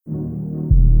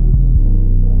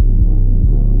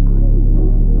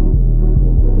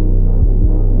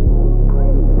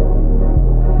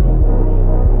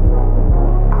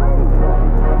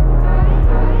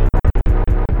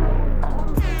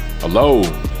Hello,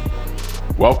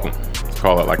 welcome to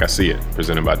Call It Like I See It,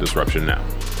 presented by Disruption Now.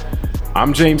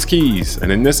 I'm James Keys,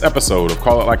 and in this episode of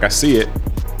Call It Like I See It,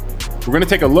 we're going to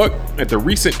take a look at the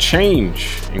recent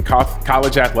change in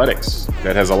college athletics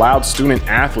that has allowed student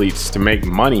athletes to make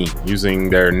money using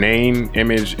their name,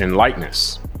 image, and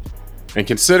likeness, and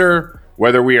consider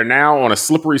whether we are now on a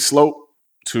slippery slope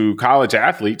to college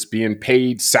athletes being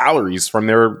paid salaries from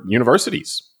their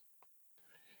universities.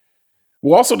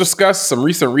 We'll also discuss some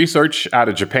recent research out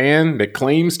of Japan that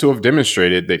claims to have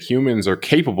demonstrated that humans are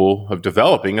capable of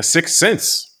developing a sixth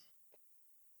sense.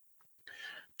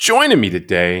 Joining me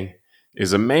today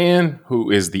is a man who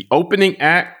is the opening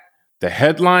act, the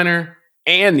headliner,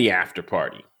 and the after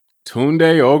party. Tunde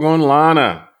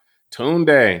Ogunlana.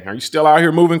 Tunde, are you still out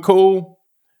here moving cool?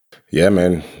 Yeah,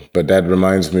 man. But that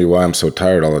reminds me why I'm so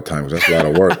tired all the time. That's a lot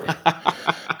of work.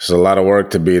 It's a lot of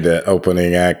work to be the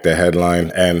opening act, the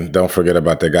headline, and don't forget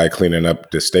about the guy cleaning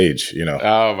up the stage,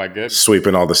 Oh, my goodness.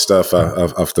 Sweeping all the stuff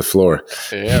off the floor.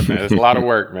 Yeah, man. It's a lot of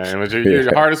work, man. You're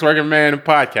the hardest working man in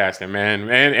podcasting, man,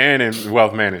 and in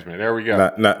wealth management. There we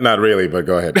go. Not really, but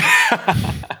go ahead.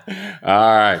 All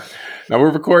right. Now,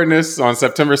 we're recording this on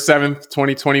September 7th,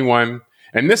 2021.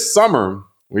 And this summer,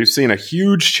 we've seen a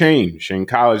huge change in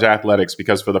college athletics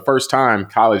because for the first time,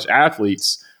 college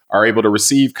athletes are able to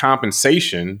receive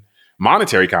compensation,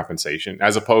 monetary compensation,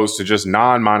 as opposed to just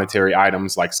non-monetary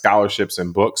items like scholarships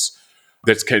and books.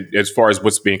 That's as far as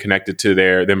what's being connected to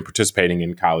them participating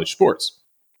in college sports.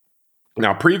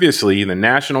 Now, previously, the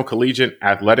National Collegiate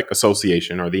Athletic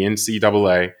Association, or the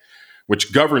NCAA,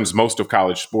 which governs most of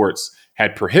college sports,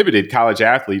 had prohibited college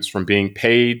athletes from being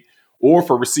paid or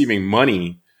for receiving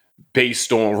money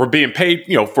based on, or being paid,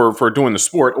 for doing the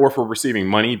sport, or for receiving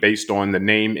money based on the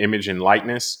name, image, and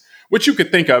likeness, which you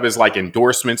could think of as like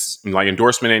endorsements, like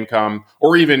endorsement income,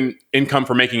 or even income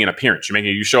for making an appearance.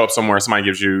 You show up somewhere, somebody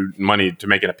gives you money to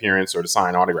make an appearance or to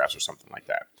sign autographs or something like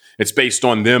that. It's based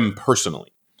on them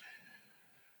personally.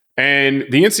 And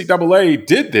the NCAA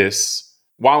did this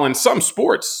while in some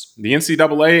sports, the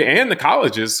NCAA and the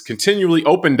colleges continually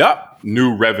opened up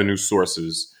new revenue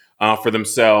sources for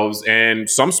themselves. And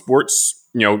some sports,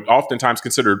 oftentimes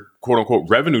considered quote unquote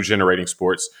revenue generating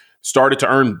sports, started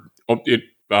to earn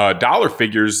dollar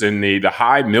figures in the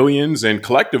high millions and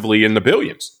collectively in the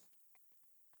billions.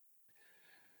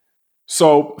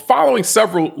 So following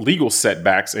several legal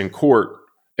setbacks in court,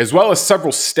 as well as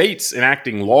several states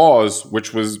enacting laws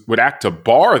which would act to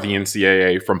bar the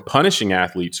NCAA from punishing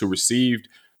athletes who received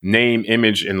name,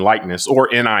 image, and likeness, or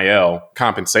NIL,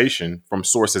 compensation from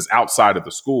sources outside of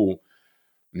the school,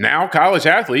 now college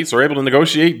athletes are able to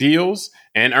negotiate deals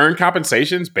and earn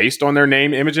compensations based on their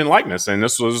name, image, and likeness. And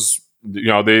this was,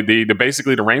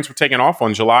 basically the reins were taken off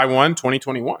on July 1,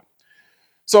 2021.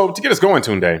 So to get us going,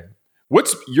 Tunde,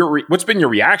 what's been your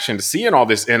reaction to seeing all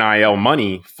this NIL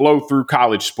money flow through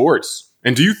college sports?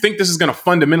 And do you think this is going to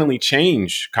fundamentally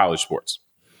change college sports?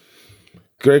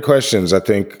 Great questions. I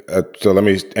think, so let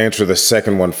me answer the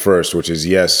second one first, which is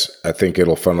yes, I think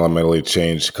it'll fundamentally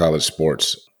change college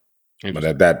sports.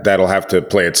 But that'll have to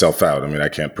play itself out. I mean, I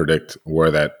can't predict where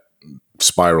that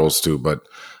spirals to, but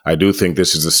I do think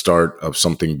this is the start of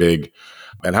something big.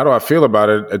 And how do I feel about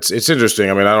it? It's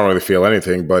interesting. I mean, I don't really feel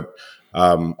anything, but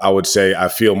I would say I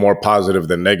feel more positive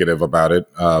than negative about it.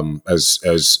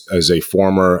 As a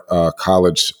former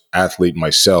college athlete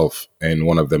myself in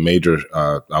one of the major,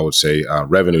 I would say,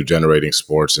 revenue generating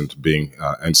sports, and being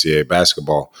NCAA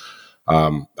basketball.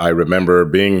 I remember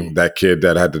being that kid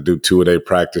that had to do 2-a-day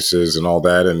practices and all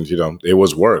that. And, it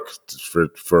was work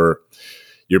for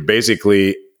you're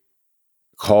basically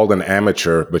called an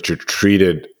amateur, but you're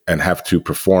treated and have to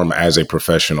perform as a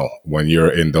professional when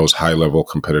you're in those high level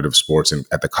competitive sports and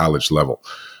at the college level.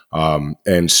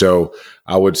 And so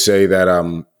I would say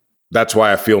that that's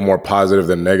why I feel more positive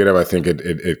than negative. I think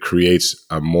it creates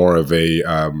more of a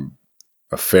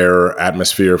fairer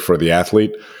atmosphere for the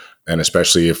athlete. And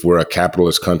especially if we're a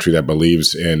capitalist country that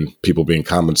believes in people being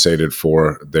compensated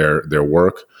for their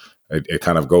work, it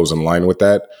kind of goes in line with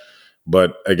that.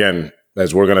 But again,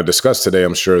 as we're going to discuss today,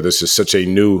 I'm sure this is such a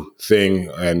new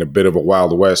thing and a bit of a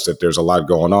Wild West that there's a lot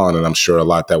going on. And I'm sure a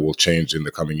lot that will change in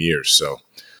the coming years. So,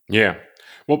 yeah.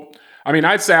 Well, I mean,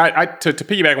 I'd say to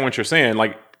piggyback on what you're saying,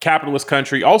 like capitalist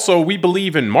country, also we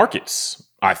believe in markets,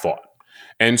 I thought.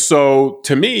 And so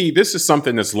to me, this is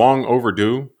something that's long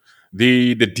overdue.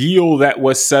 The deal that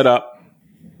was set up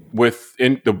with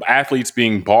the athletes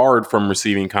being barred from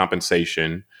receiving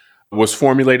compensation was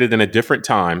formulated in a different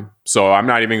time. So I'm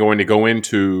not even going to go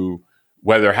into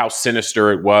whether how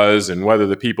sinister it was and whether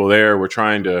the people there were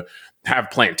trying to have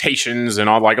plantations and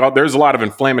all, there's a lot of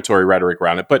inflammatory rhetoric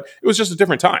around it, but it was just a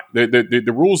different time.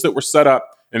 The rules that were set up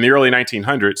in the early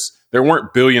 1900s, there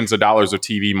weren't billions of dollars of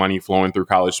TV money flowing through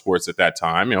college sports at that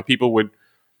time. People would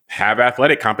have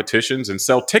athletic competitions and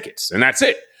sell tickets, and that's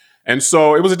it. And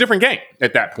so it was a different game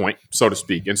at that point, so to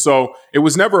speak. And so it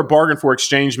was never a bargain for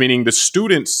exchange, meaning the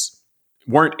students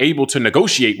weren't able to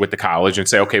negotiate with the college and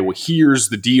say, okay, well, here's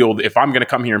the deal. If I'm going to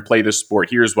come here and play this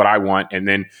sport, here's what I want. And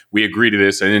then we agree to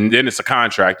this. And then it's a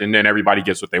contract. And then everybody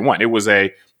gets what they want. It was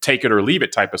a take it or leave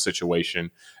it type of situation.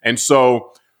 And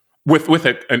so with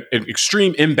an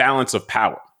extreme imbalance of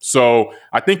power. So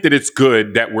I think that it's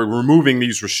good that we're removing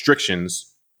these restrictions.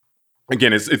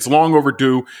 Again, it's long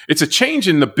overdue. It's a change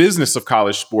in the business of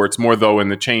college sports more, though, than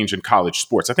the change in college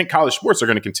sports. I think college sports are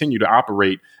going to continue to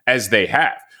operate as they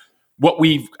have. What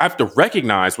we have to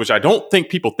recognize, which I don't think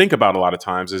people think about a lot of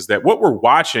times, is that what we're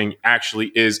watching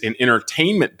actually is an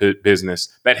entertainment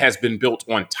business that has been built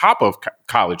on top of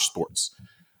college sports.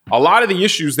 A lot of the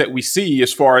issues that we see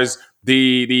as far as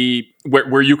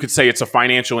where you could say it's a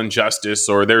financial injustice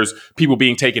or there's people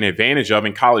being taken advantage of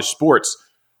in college sports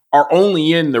are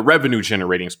only in the revenue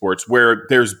generating sports where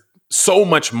there's so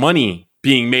much money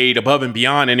being made above and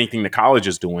beyond anything the college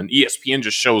is doing. ESPN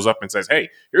just shows up and says, hey,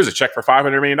 here's a check for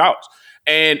 $500 million.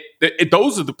 And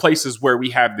those are the places where we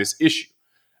have this issue.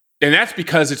 And that's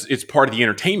because it's part of the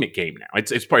entertainment game now.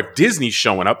 It's part of Disney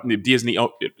showing up, Disney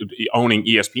owning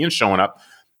ESPN showing up.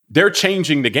 They're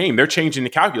changing the game. They're changing the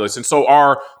calculus. And so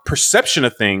our perception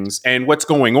of things and what's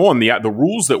going on, the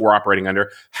rules that we're operating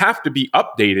under have to be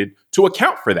updated to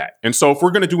account for that. And so if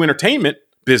we're going to do entertainment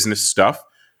business stuff,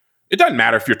 it doesn't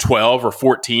matter if you're 12 or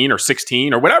 14 or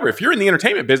 16 or whatever. If you're in the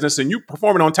entertainment business and you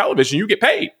perform it on television, you get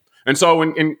paid. And so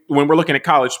when we're looking at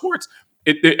college sports,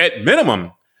 at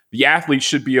minimum, the athletes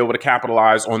should be able to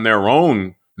capitalize on their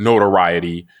own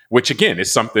notoriety, which, again,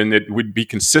 is something that would be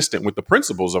consistent with the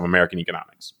principles of American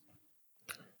economics.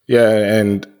 Yeah.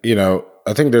 And,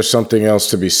 I think there's something else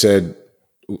to be said.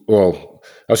 Well,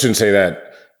 I shouldn't say that.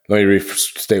 Let me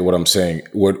restate what I'm saying.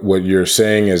 What you're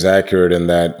saying is accurate in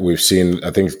that we've seen,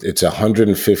 I think it's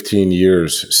 115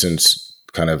 years since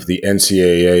kind of the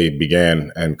NCAA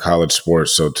began and college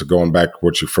sports. So to going back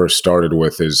what you first started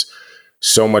with is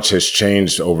so much has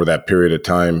changed over that period of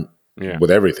time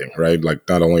with everything, right? Like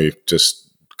not only just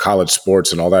college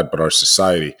sports and all that, but our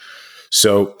society.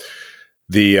 So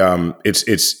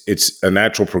it's a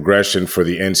natural progression for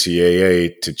the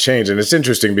NCAA to change. And it's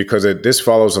interesting because this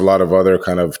follows a lot of other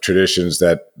kind of traditions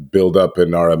that build up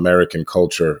in our American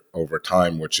culture over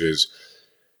time, which is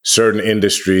certain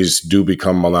industries do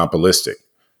become monopolistic.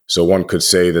 So one could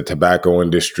say the tobacco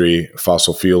industry,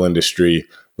 fossil fuel industry,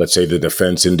 let's say the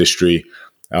defense industry.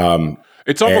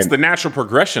 It's almost the natural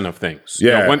progression of things.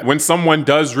 Yeah. When someone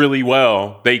does really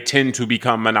well, they tend to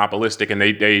become monopolistic and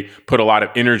they put a lot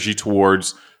of energy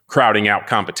towards crowding out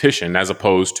competition as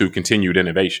opposed to continued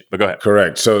innovation. But go ahead.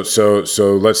 Correct. So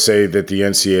let's say that the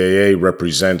NCAA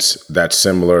represents that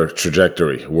similar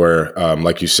trajectory where,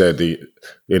 like you said,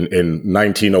 in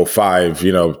 1905,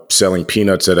 selling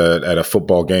peanuts at a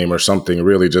football game or something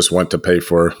really just went to pay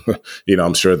for,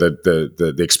 I'm sure that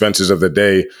the expenses of the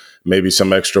day. Maybe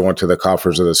some extra went to the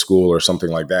coffers of the school or something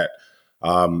like that.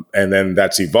 And then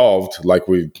that's evolved, like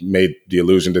we made the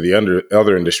allusion to the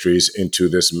other industries, into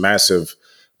this massive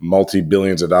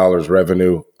multi-billions of dollars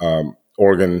revenue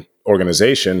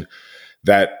organization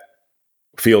that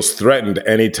feels threatened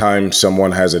anytime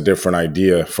someone has a different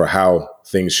idea for how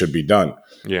things should be done.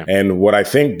 Yeah. And what I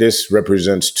think this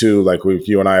represents too, like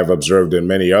you and I have observed in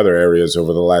many other areas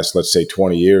over the last, let's say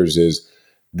 20 years, is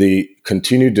the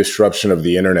continued disruption of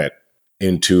the internet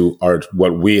into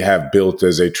what we have built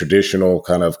as a traditional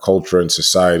kind of culture and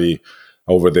society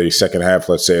over the second half,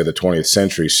 let's say, of the 20th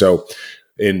century. So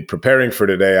in preparing for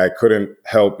today, I couldn't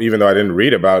help, even though I didn't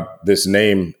read about this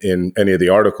name in any of the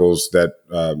articles that,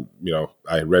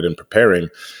 I read in preparing,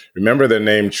 remember the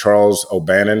name Charles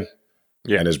O'Bannon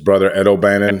and his brother Ed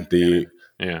O'Bannon, the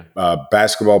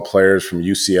basketball players from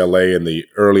UCLA in the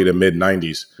early to mid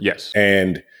 90s. Yes.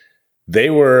 And they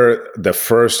were the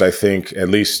first, I think, at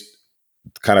least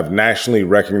kind of nationally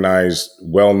recognized,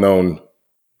 well-known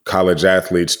college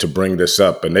athletes to bring this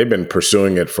up. And they've been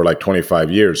pursuing it for like 25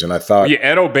 years. And I thought... Yeah,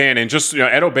 Ed O'Bannon,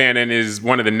 Ed O'Bannon is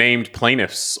one of the named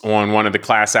plaintiffs on one of the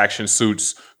class action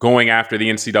suits going after the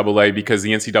NCAA because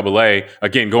the NCAA,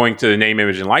 again, going to the name,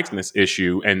 image, and likeness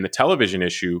issue and the television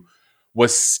issue,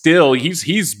 was still,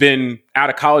 he's been out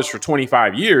of college for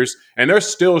 25 years, and they're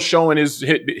still showing his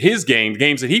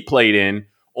games that he played in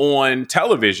on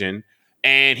television,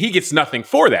 and he gets nothing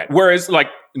for that. Whereas, like,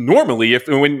 normally if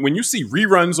when you see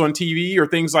reruns on TV or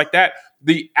things like that,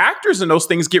 the actors in those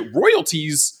things get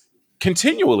royalties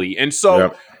continually. And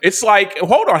so it's like,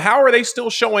 hold on, how are they still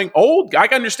showing old? I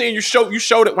can understand you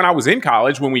showed it when I was in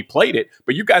college when we played it,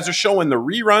 but you guys are showing the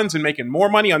reruns and making more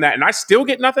money on that, and I still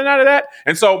get nothing out of that.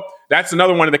 And so that's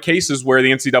another one of the cases where the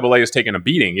NCAA is taking a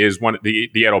beating, is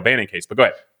the Ed O'Bannon case. But go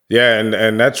ahead. Yeah,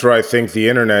 and that's where I think the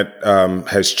internet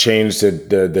has changed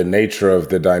the nature of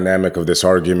the dynamic of this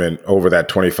argument over that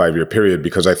 25-year period,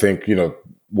 because I think,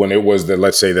 when it was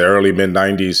let's say the early mid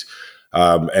 90s,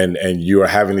 and you are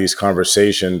having these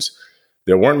conversations,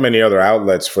 there weren't many other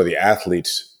outlets for the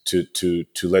athletes to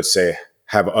let's say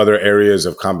have other areas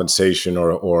of compensation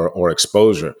or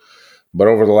exposure. But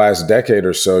over the last decade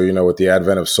or so, with the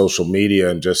advent of social media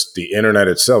and just the internet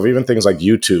itself, even things like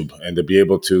YouTube, and to be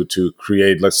able to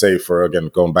create, let's say,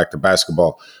 going back to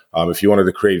basketball, if you wanted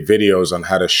to create videos on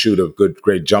how to shoot a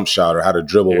great jump shot or how to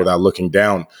dribble without looking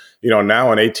down,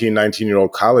 now an 18,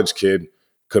 19-year-old college kid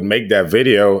could make that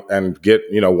video and get,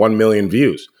 1 million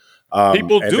views.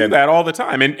 People do that all the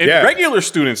time. And regular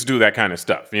students do that kind of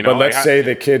stuff. But let's say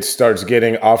the kid starts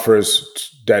getting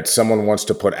offers that someone wants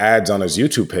to put ads on his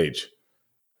YouTube page.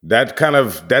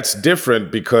 That's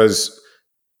different, because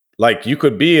you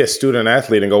could be a student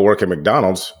athlete and go work at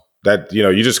McDonald's. That,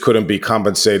 you just couldn't be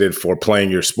compensated for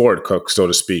playing your sport, so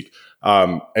to speak.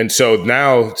 And so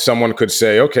now someone could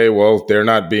say, okay, well, they're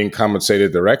not being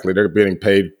compensated directly. They're being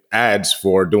paid ads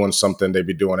for doing something they'd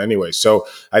be doing anyway. So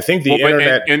I think the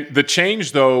internet... And the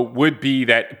change, though, would be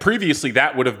that previously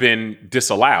that would have been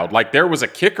disallowed. Like, there was a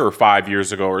kicker 5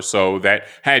 years ago or so that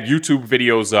had YouTube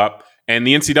videos up, and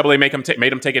the NCAA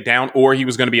made him take it down, or he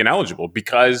was going to be ineligible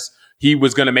because he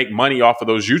was going to make money off of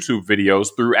those YouTube videos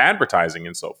through advertising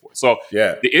and so forth. So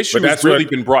the issue has really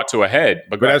been brought to a head.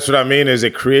 But that's what I mean, is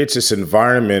it creates this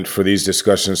environment for these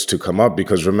discussions to come up.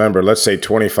 Because remember, let's say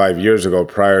 25 years ago,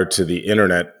 prior to the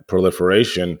internet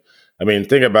proliferation, I mean,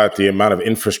 think about the amount of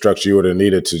infrastructure you would have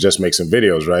needed to just make some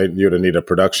videos, right? You would have needed a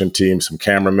production team, some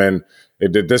cameramen.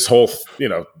 It did this whole,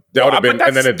 there would have been,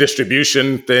 and then a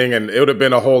distribution thing, and it would have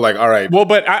been a whole all right. Well,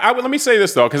 but let me say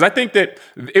this, though, because I think that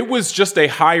it was just a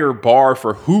higher bar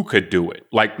for who could do it.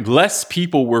 Like, less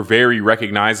people were very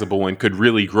recognizable and could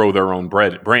really grow their own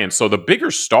brand. So the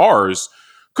bigger stars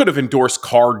could have endorsed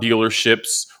car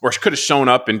dealerships, or could have shown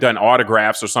up and done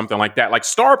autographs or something like that. Like,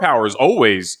 star power has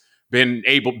always been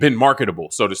marketable,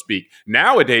 so to speak.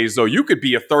 Nowadays, though, you could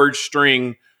be a third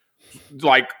string,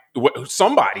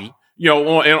 somebody,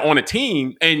 on a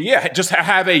team, and just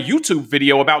have a YouTube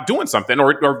video about doing something,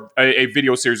 or a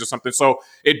video series or something. So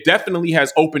it definitely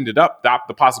has opened it up,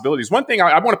 the possibilities. One thing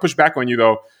I want to push back on you,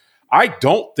 though, I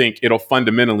don't think it'll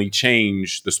fundamentally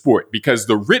change the sport, because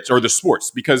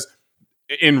because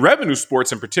in revenue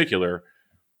sports in particular,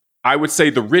 I would say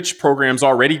the rich programs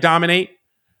already dominate.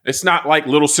 It's not like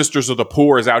Little Sisters of the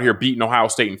Poor is out here beating Ohio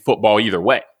State in football either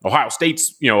way. Ohio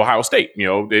State's, Ohio State.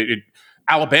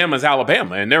 Alabama's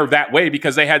Alabama, and they're that way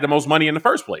because they had the most money in the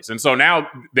first place. And so now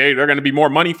they're going to be more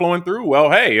money flowing through.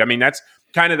 Well, hey, I mean, that's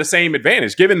kind of the same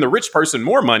advantage. Giving the rich person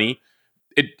more money,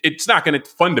 it's not going to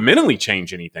fundamentally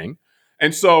change anything.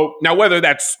 And so now whether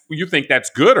you think that's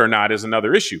good or not is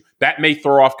another issue. That may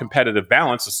throw off competitive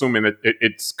balance, assuming that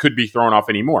it could be thrown off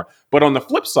anymore. But on the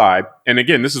flip side, and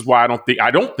again, this is why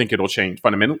I don't think it'll change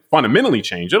fundamentally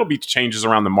change. It'll be changes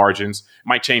around the margins. It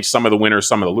might change some of the winners,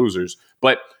 some of the losers.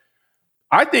 But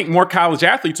I think more college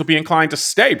athletes will be inclined to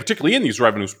stay, particularly in these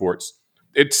revenue sports.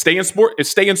 Stay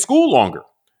in school longer.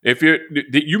 If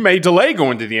you may delay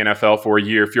going to the NFL for a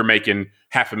year if you're making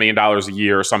 $500,000 a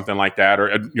year or something like that,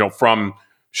 or from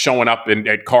showing up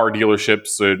at car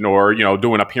dealerships or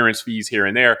doing appearance fees here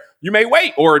and there. You may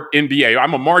wait. Or NBA.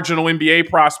 I'm a marginal NBA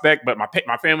prospect, but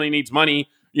my family needs money.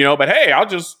 But hey, I'll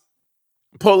just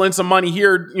pull in some money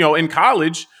here, in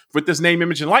college with this name,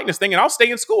 image, and likeness thing, and I'll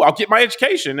stay in school. I'll get my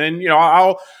education, and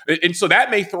and so that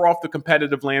may throw off the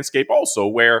competitive landscape also,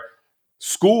 where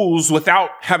schools,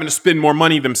 without having to spend more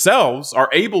money themselves, are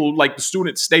able, the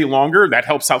students stay longer. That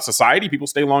helps out society. People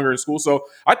stay longer in school. So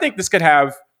I think this could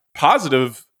have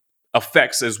positive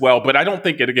effects as well. But I don't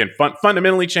think it, again,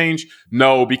 fundamentally change.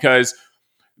 No, because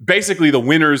basically the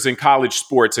winners in college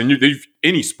sports, and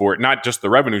any sport, not just the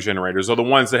revenue generators, are the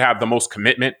ones that have the most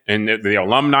commitment, and the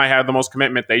alumni have the most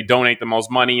commitment. They donate the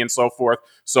most money and so forth.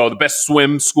 So the best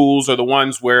swim schools are the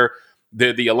ones where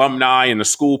the alumni and the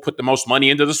school put the most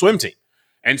money into the swim team.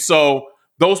 And so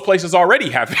those places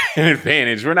already have an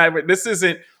advantage. This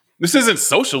isn't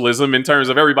socialism in terms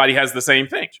of everybody has the same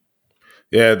thing.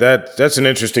 Yeah, that's an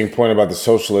interesting point about the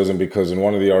socialism, because in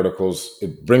one of the articles,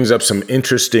 it brings up some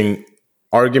interesting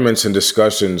arguments and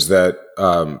discussions that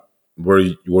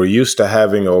we're used to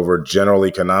having over general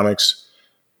economics,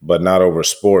 but not over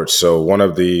sports. So one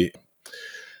of the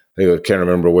I can't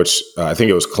remember which. I think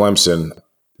it was Clemson.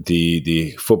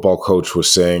 The football coach was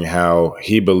saying how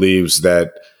he believes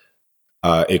that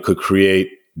it could create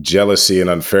jealousy and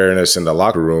unfairness in the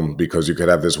locker room because you could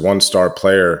have this one-star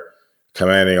player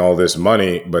commanding all this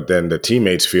money, but then the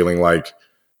teammates feeling like,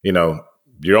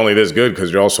 you're only this good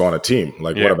because you're also on a team.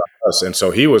 Like, what about us? And so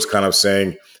he was kind of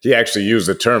saying, he actually used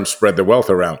the term spread the wealth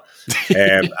around.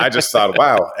 And I just thought,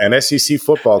 wow, an SEC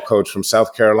football coach from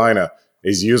South Carolina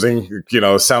is using,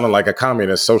 sounding like a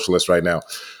communist socialist right now.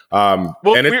 And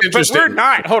it's interesting. But we're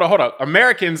not. Hold on.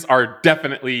 Americans are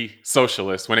definitely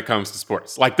socialists when it comes to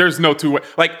sports. Like, there's no two way.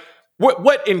 Like,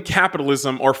 what in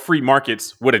capitalism or free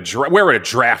markets where would a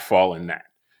draft fall in that?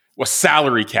 What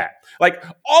salary cap? Like,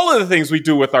 all of the things we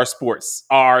do with our sports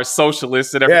are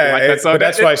socialist and everything like that. So but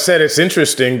that's why I said it's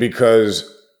interesting,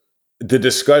 because the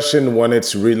discussion when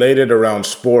it's related around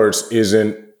sports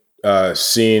isn't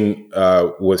seen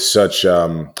with such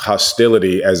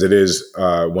hostility as it is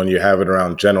when you have it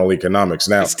around general economics.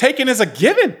 Now, it's taken as a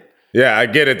given. Yeah, I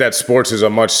get it that sports is a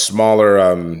much smaller,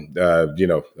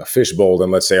 a fishbowl than,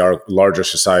 let's say, our larger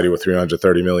society with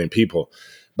 330 million people.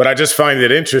 But I just find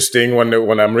it interesting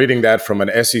when I'm reading that from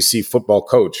an SEC football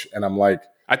coach, and I'm like,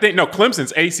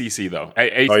 Clemson's ACC though.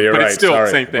 You're right. It's still the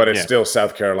same thing. But it's still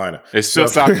South Carolina. It's still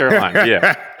South Carolina.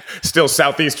 Yeah, still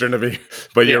Southeastern to me.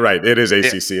 But you're right. It is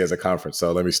ACC as a conference.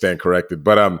 So let me stand corrected.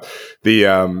 But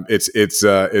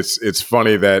it's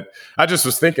funny that I just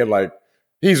was thinking, like,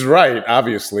 he's right.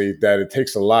 Obviously, that it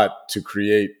takes a lot to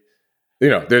create.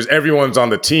 There's everyone's on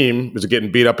the team is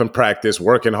getting beat up in practice,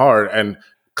 working hard, and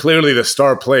clearly the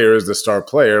star player is the star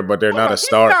player, but they're not a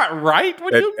star. Not right.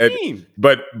 What do you mean?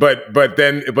 But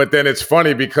then it's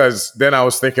funny, because then I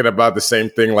was thinking about the same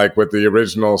thing, like with the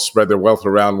original spread their wealth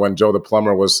around when Joe the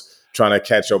plumber was trying to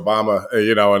catch Obama,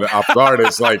 and off guard.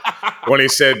 It's like when he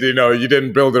said, you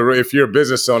didn't build if you're a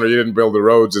business owner, you didn't build the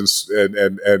roads and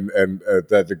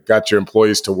that got your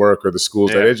employees to work, or the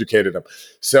schools that educated them.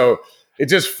 So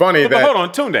it's just funny but hold on,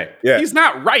 Tunde. Yeah. He's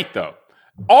not right though.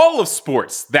 All of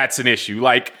sports, that's an issue.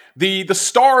 Like the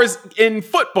stars in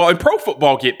football and pro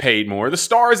football get paid more. The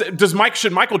stars,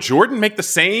 should Michael Jordan make the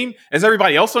same as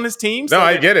everybody else on his team? No,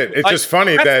 I get it. It's just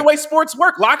funny that's the way sports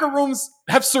work. Locker rooms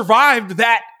have survived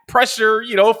that pressure,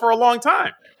 for a long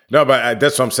time. No, but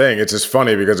that's what I'm saying. It's just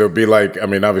funny because it would be like,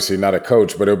 obviously not a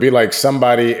coach, but it would be like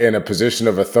somebody in a position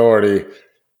of authority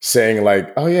saying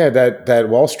like, oh yeah, that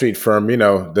Wall Street firm,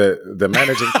 the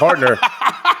managing partner,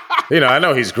 I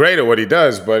know he's great at what he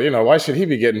does, but why should he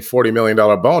be getting $40 million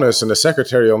bonus and the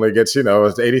secretary only gets,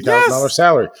 $80,000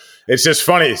 salary? It's just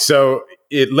funny. So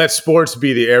it lets sports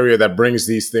be the area that brings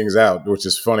these things out, which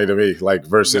is funny to me, like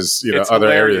versus, other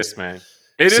areas. Man.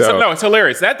 It is. No, it's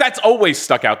hilarious. That's always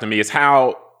stuck out to me, is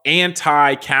how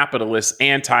anti-capitalist,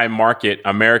 anti-market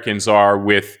Americans are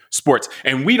with sports.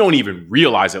 And we don't even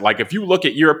realize it. Like, if you look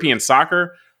at European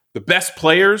soccer, the best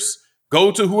players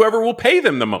go to whoever will pay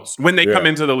them the most when they come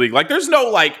into the league. Like, there's no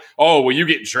like, oh, well, you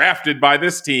get drafted by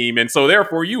this team, and so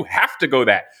therefore you have to go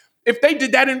that. If they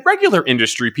did that in regular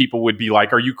industry, people would be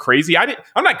like, are you crazy? I'm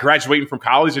not graduating from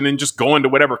college and then just going to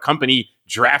whatever company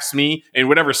drafts me in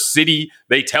whatever city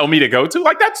they tell me to go to.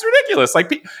 Like, that's ridiculous.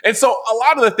 Like, and so a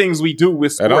lot of the things we do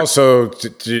with sports. And also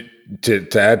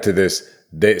to add to this,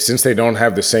 since they don't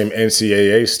have the same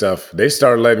NCAA stuff, they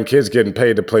start letting kids getting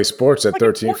paid to play sports at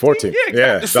 13, 14.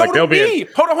 Yeah, exactly. So do we.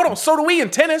 Hold on. So do we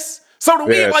in tennis. So do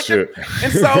we. Yeah, like,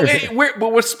 and so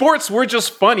but with sports, we're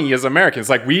just funny as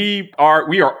Americans. Like, we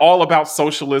are all about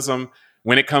socialism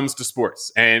when it comes to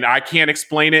sports, and I can't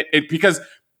explain it because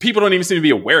people don't even seem to be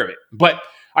aware of it. But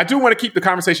I do want to keep the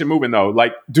conversation moving, though.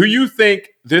 Like, do you think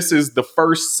this is the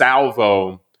first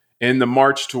salvo in the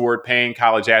march toward paying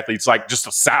college athletes like just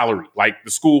a salary? Like,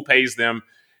 the school pays them,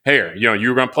 here,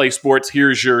 you're going to play sports.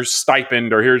 Here's your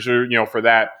stipend, or here's your, for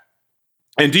that.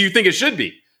 And do you think it should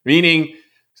be? Meaning,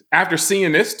 after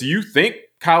seeing this, do you think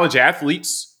college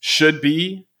athletes should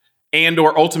be and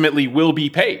or ultimately will be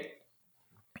paid?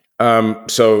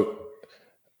 So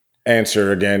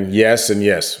answer again, yes and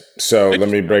yes. So let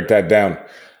me break that down.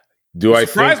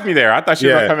 Surprised me there. I thought you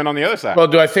were coming on the other side. Well,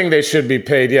 do I think they should be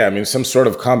paid? Yeah, some sort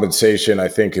of compensation I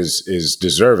think is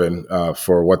deserving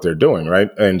for what they're doing, right?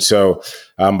 And so,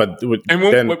 but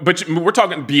we're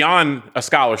talking beyond a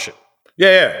scholarship.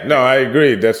 Yeah. No, I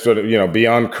agree. That's sort of,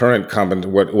 beyond current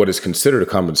what is considered a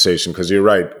compensation, because you're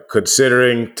right.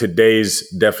 Considering today's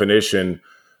definition,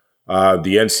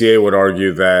 the NCAA would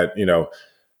argue that,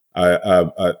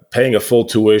 paying a full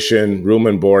tuition, room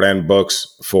and board and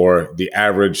books for the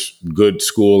average good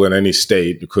school in any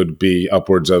state could be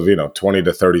upwards of, $20,000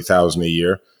 to $30,000 a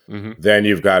year. Mm-hmm. Then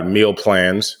you've got meal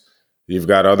plans, you've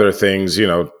got other things,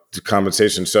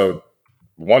 compensation. So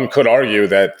one could argue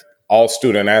that all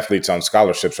student athletes on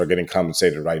scholarships are getting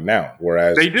compensated right now,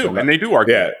 whereas they do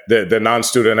argue. Yeah, the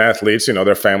non-student athletes,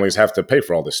 their families have to pay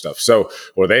for all this stuff. So,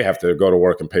 or they have to go to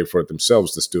work and pay for it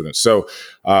themselves, the students. So,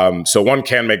 so one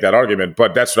can make that argument,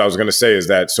 but that's what I was going to say is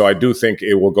that. So I do think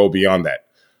it will go beyond that,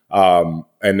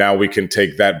 and now we can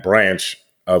take that branch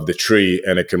of the tree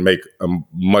and it can make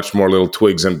much more little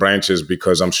twigs and branches,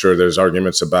 because I'm sure there's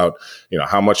arguments about,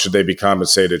 how much should they be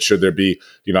compensated? Should there be,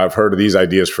 I've heard of these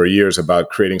ideas for years about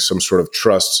creating some sort of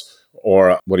trusts,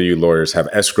 or what do you lawyers have,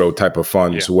 escrow type of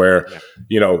funds where,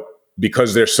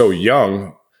 because they're so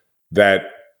young that,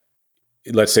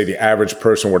 let's say the average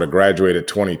person were to graduate at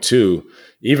 22,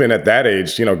 even at that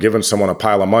age, giving someone a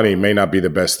pile of money may not be the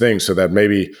best thing. So that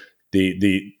maybe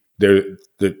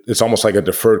it's almost like a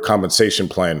deferred compensation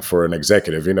plan for an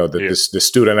executive. The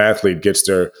student athlete gets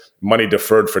their money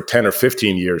deferred for 10 or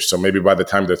 15 years. So maybe by the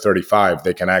time they're 35,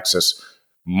 they can access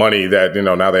money that,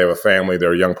 now they have a family,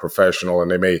 they're a young professional,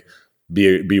 and they may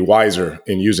be wiser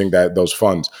in using those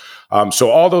funds.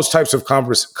 So all those types of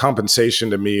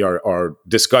compensation to me are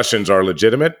discussions are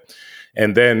legitimate.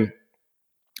 And then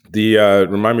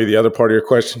remind me of the other part of your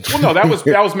question. Well, no, that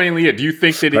was mainly it. Do you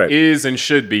think that it is and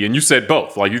should be? And you said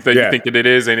both. Like you think that it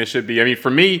is and it should be. I mean, for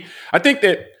me, I think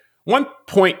that one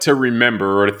point to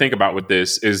remember or to think about with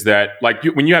this is that, like,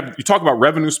 when you talk about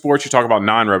revenue sports, you talk about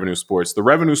non-revenue sports. The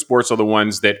revenue sports are the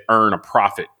ones that earn a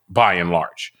profit by and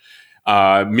large,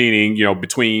 meaning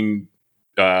between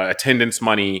attendance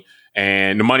money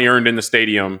and the money earned in the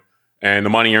stadium and the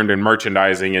money earned in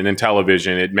merchandising and in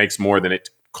television, it makes more than it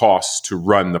costs to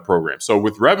run the program. So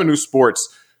with revenue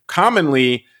sports,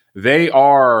 commonly the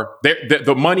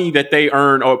money that they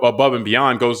earn above and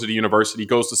beyond goes to the university,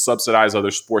 goes to subsidize other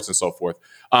sports and so forth.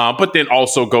 But then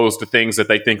also goes to things that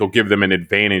they think will give them an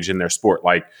advantage in their sport.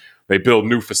 Like they build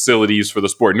new facilities for the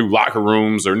sport, new locker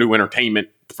rooms or new entertainment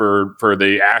for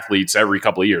the athletes every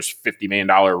couple of years, $50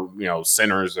 million,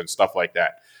 centers and stuff like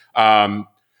that.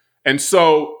 And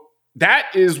so that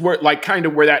is where,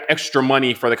 where that extra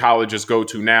money for the colleges go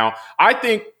to now. I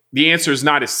think the answer is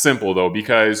not as simple, though,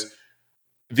 because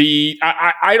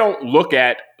I don't look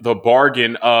at the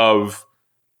bargain of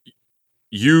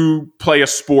you play a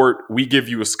sport, we give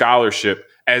you a scholarship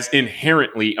as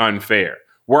inherently unfair.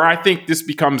 Where I think this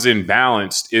becomes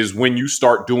imbalanced is when you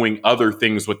start doing other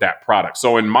things with that product.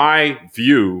 So in my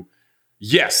view,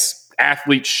 yes,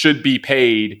 athletes should be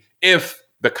paid if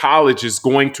the college is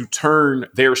going to turn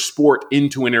their sport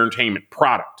into an entertainment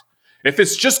product. If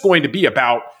it's just going to be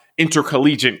about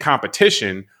intercollegiate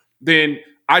competition, then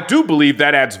I do believe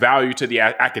that adds value to the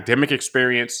academic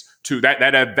experience, that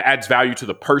adds value to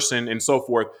the person and so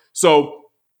forth. So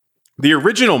the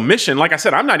original mission, like I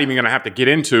said, I'm not even going to have to get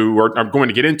into, or I'm going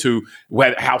to get into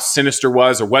how sinister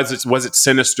was, or was it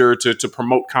sinister to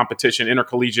promote competition,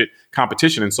 intercollegiate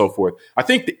competition and so forth. I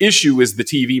think the issue is the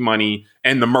TV money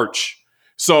and the merch.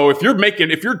 So if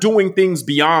you're doing things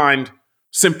beyond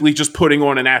simply just putting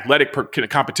on an athletic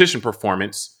competition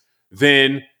performance,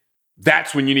 then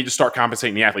that's when you need to start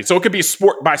compensating the athlete. So it could be a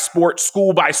sport by sport,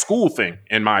 school by school thing,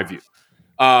 in my view.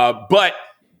 But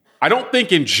I don't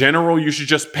think in general you should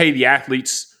just pay the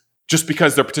athletes just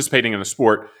because they're participating in the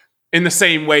sport. In the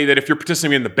same way that if you're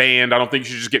participating in the band, I don't think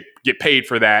you should just get paid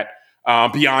for that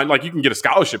beyond, like, you can get a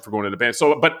scholarship for going to the band.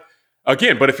 So, but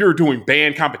if you're doing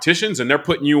band competitions and they're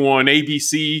putting you on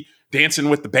ABC Dancing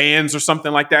with the Bands or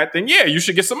something like that, then yeah, you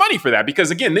should get some money for that. Because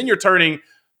again, then you're turning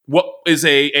what is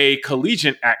a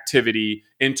collegiate activity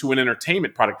into an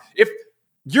entertainment product. If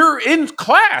you're in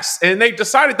class and they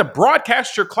decided to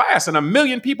broadcast your class and 1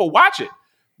 million people watch it,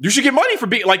 you should get money for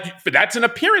being that's an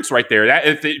appearance right there. That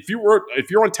if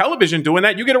you're on television doing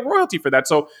that, you get a royalty for that.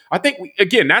 So I think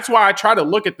that's why I try to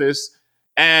look at this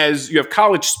as you have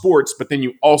college sports, but then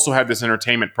you also have this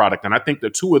entertainment product. And I think the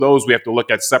two of those we have to look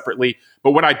at separately.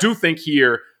 But what I do think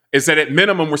here is that at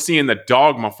minimum, we're seeing the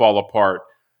dogma fall apart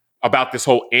about this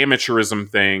whole amateurism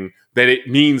thing, that it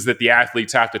means that the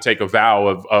athletes have to take a vow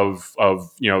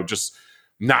of just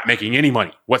not making any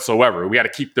money whatsoever. We got to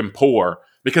keep them poor,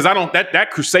 because that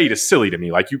crusade is silly to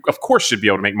me. Like, you of course should be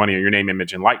able to make money on your name,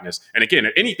 image, and likeness. And again,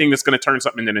 anything that's going to turn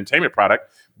something into an entertainment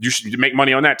product, you should make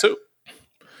money on that too.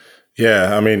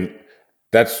 Yeah, I mean,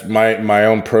 that's my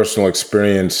own personal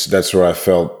experience. That's where I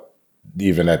felt,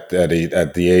 even at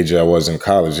the age I was in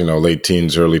college, late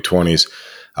teens, early 20s,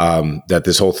 that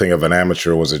this whole thing of an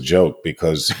amateur was a joke,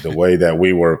 because the way that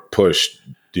we were pushed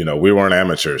we weren't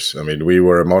amateurs. I mean,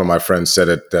 one of my friends said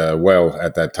it well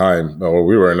at that time, or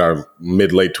we were in our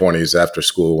late 20s after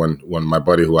school when my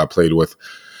buddy who I played with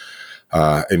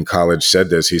in college said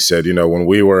this. He said, when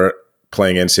we were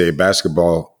playing NCAA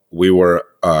basketball, we were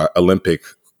Olympic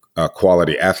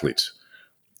quality athletes.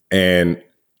 And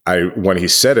when he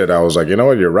said it, I was like, you know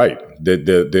what, you're right.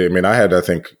 I had, I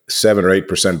think, 7 or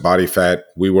 8% body fat.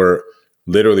 We were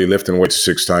literally lifting weights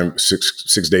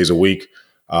 6 days a week.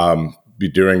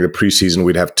 During the preseason,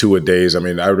 we'd have 2 a days. I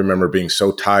mean, I remember being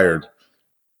so tired,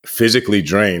 physically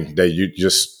drained, that you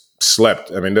just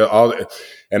slept. I mean,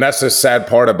 and that's the sad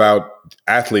part about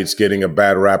athletes getting a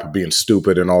bad rap of being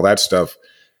stupid and all that stuff.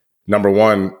 Number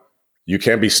one, you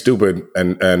can't be stupid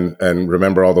and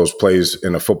remember all those plays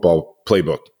in a football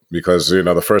playbook, because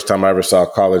the first time I ever saw a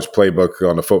college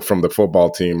playbook from the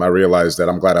football team, I realized that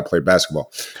I'm glad I played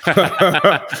basketball.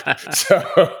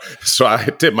 so I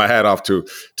tip my hat off to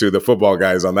the football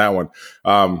guys on that one.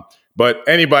 But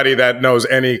anybody that knows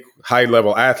any high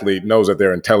level athlete knows that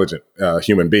they're intelligent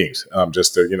human beings.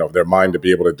 Just their mind to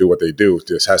be able to do what they do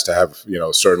just has to have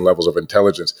certain levels of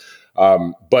intelligence.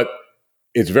 But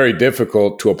it's very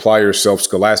difficult to apply yourself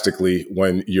scholastically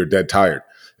when you're dead tired.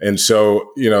 And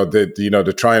so,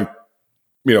 to try and,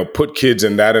 put kids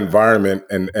in that environment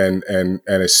and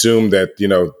assume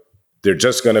that, they're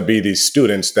just going to be these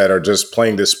students that are just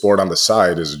playing this sport on the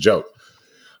side is a joke.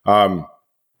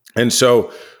 And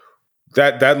so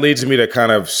that leads me to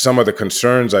kind of some of the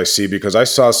concerns I see, because I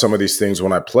saw some of these things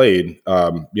when I played.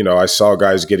 I saw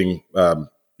guys getting,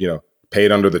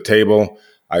 paid under the table.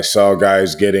 I saw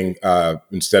guys getting,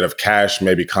 instead of cash,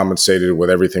 maybe compensated with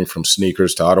everything from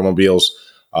sneakers to automobiles.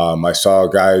 I saw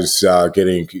guys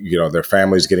getting, their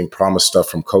families getting promised stuff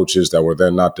from coaches that were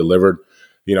then not delivered.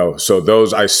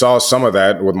 So I saw some of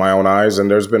that with my own eyes,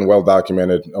 and there's been well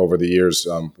documented over the years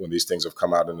when these things have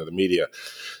come out into the media.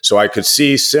 So I could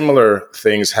see similar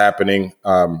things happening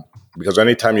because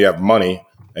anytime you have money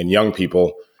and young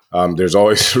people, there's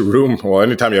always room. Well,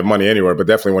 anytime you have money anywhere, but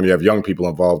definitely when you have young people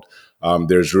involved,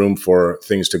 there's room for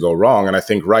things to go wrong. And I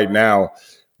think right now,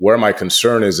 where my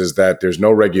concern is that there's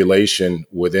no regulation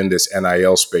within this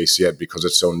NIL space yet because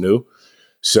it's so new.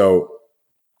 So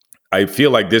I feel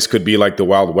like this could be like the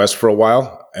Wild West for a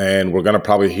while, and we're going to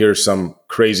probably hear some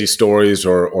crazy stories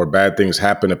or bad things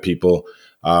happen to people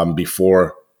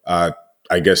before, I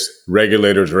guess,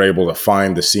 regulators are able to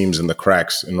find the seams and the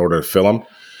cracks in order to fill them.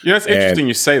 It's interesting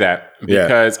you say that,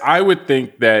 because I would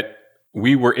think that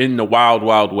we were in the Wild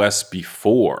Wild West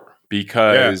before,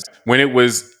 because when it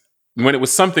was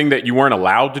something that you weren't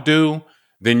allowed to do,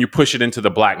 then you push it into the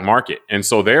black market. And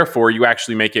so therefore you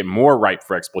actually make it more ripe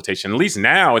for exploitation. At least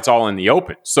now it's all in the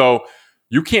open. So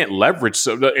you can't leverage.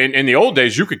 So in the old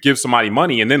days, you could give somebody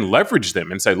money and then leverage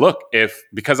them and say, look,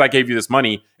 because I gave you this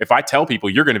money, if I tell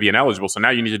people you're going to be ineligible, so now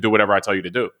you need to do whatever I tell you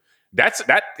to do. That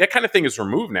kind of thing is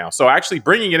removed now. So actually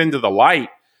bringing it into the light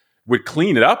would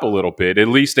clean it up a little bit, at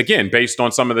least, again, based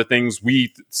on some of the things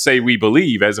we say we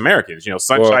believe as Americans.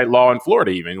 Sunshine Law in Florida,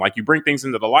 even. Like, you bring things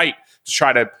into the light to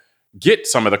try to get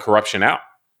some of the corruption out.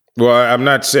 Well, I'm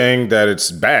not saying that it's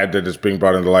bad that it's being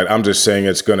brought into light. I'm just saying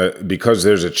it's going to, because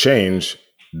there's a change,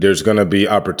 there's going to be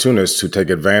opportunists who take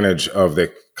advantage of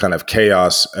the kind of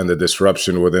chaos and the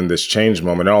disruption within this change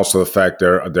moment. And also the fact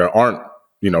there aren't,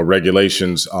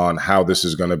 regulations on how this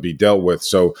is going to be dealt with.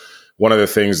 So one of the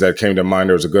things that came to mind,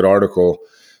 there was a good article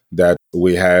that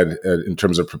we had in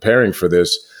terms of preparing for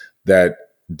this that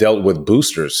dealt with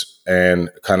boosters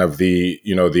and kind of the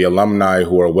alumni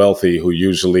who are wealthy, who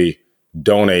usually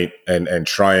donate and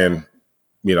try and,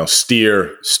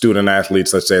 steer student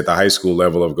athletes, let's say at the high school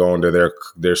level, of going to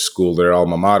their school, their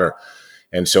alma mater.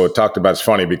 And so it talked about, it's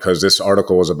funny because this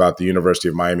article was about the University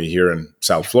of Miami here in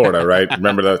South Florida, right?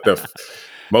 Remember the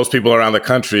most people around the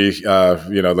country,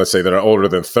 let's say that are older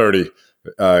than 30,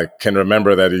 can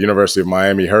remember that the University of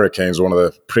Miami Hurricanes were one of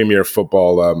the premier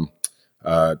football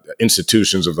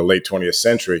institutions of the late 20th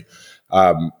century.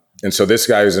 And so this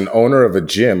guy is an owner of a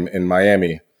gym in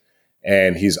Miami,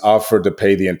 and he's offered to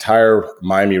pay the entire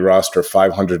Miami roster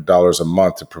 $500 a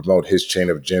month to promote his chain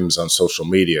of gyms on social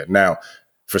media. Now,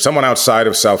 for someone outside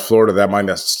of South Florida, that might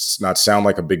not sound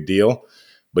like a big deal,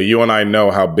 but you and I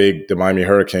know how big the Miami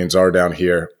Hurricanes are down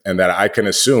here, and that I can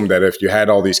assume that if you had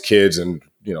all these kids and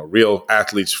real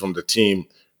athletes from the team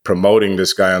promoting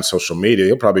this guy on social media,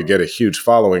 he'll probably get a huge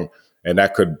following, and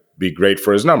that could be great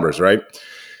for his numbers, right?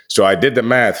 So I did the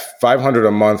math. $500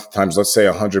 a month times, let's say,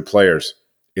 100 players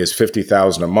is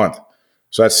 $50,000 a month.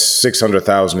 So that's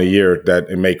 $600,000 a year that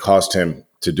it may cost him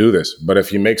to do this. But if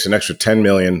he makes an extra $10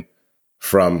 million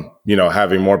from,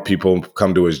 having more people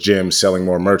come to his gym, selling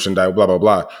more merchandise, blah, blah,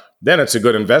 blah, then it's a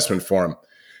good investment for him.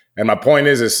 And my point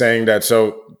is saying that,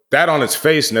 so that on its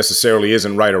face necessarily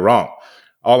isn't right or wrong.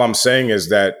 All I'm saying is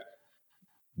that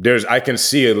I can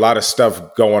see a lot of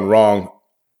stuff going wrong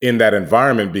in that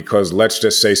environment because let's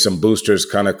just say some boosters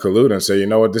kind of collude and say, you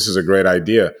know what, this is a great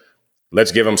idea.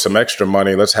 Let's give them some extra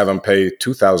money. Let's have them pay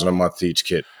 $2,000 a month to each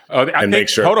kid. Make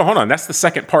sure. Hold on. That's the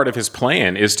second part of his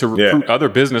plan is to recruit other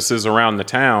businesses around the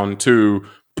town to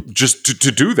just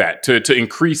to do that, to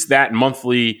increase that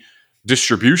monthly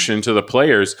distribution to the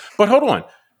players. But hold on.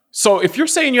 So if you're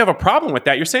saying you have a problem with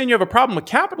that, you're saying you have a problem with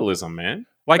capitalism, man.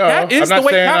 Like that is the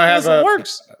way capitalism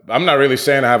works. I'm not really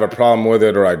saying I have a problem with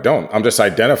it or I don't. I'm just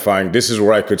identifying this is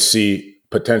where I could see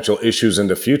potential issues in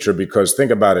the future because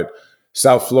think about it.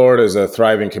 South Florida is a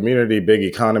thriving community, big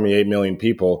economy, 8 million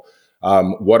people.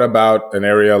 What about an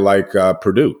area like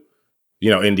Purdue,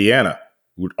 Indiana?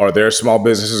 Are their small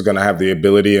businesses going to have the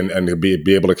ability and to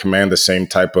be able to command the same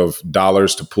type of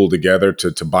dollars to pool together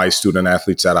to buy student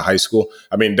athletes out of high school?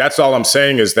 I mean, that's all I'm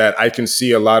saying is that I can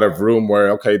see a lot of room where,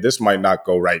 okay, this might not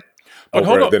go right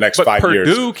over the next 5 years.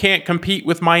 Purdue can't compete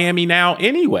with Miami now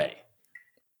anyway.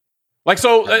 That's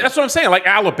what I'm saying. Like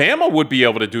Alabama would be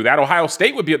able to do that. Ohio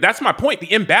State would be. That's my point.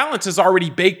 The imbalance is already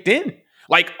baked in.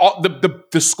 Like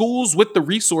the schools with the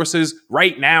resources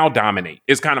right now dominate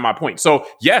is kind of my point. So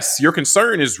yes, your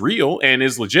concern is real and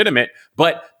is legitimate,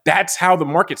 but that's how the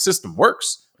market system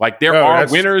works. Like there are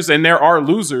winners and there are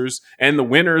losers, and the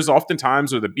winners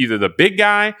oftentimes are either the big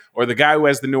guy or the guy who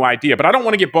has the new idea. But I don't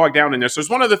want to get bogged down in this. There's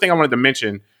one other thing I wanted to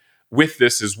mention with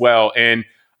this as well, and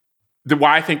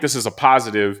why I think this is a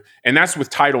positive, and that's with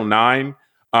Title IX,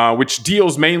 which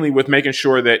deals mainly with making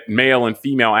sure that male and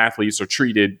female athletes are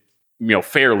treated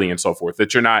fairly and so forth,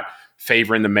 that you're not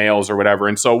favoring the males or whatever.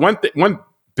 And so one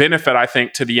benefit, I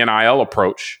think, to the NIL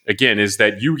approach, again, is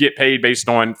that you get paid based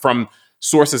on from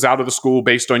sources out of the school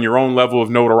based on your own level of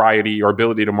notoriety or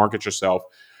ability to market yourself.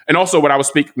 And also what I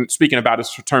was speaking about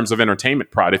is in terms of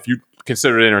entertainment product. If you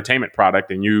consider it an entertainment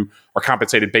product and you are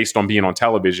compensated based on being on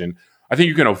television, I think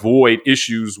you can avoid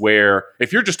issues where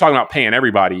if you're just talking about paying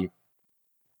everybody,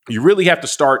 you really have to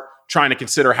start trying to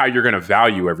consider how you're going to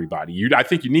value everybody. I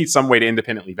think you need some way to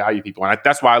independently value people. And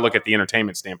that's why I look at the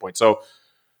entertainment standpoint. So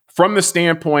from the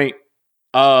standpoint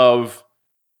of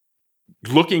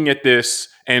looking at this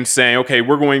and saying, okay,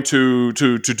 we're going to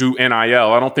do NIL,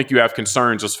 I don't think you have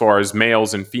concerns as far as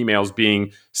males and females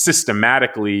being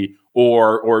systematically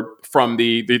or from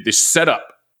the setup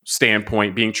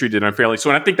standpoint being treated unfairly. So,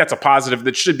 and I think that's a positive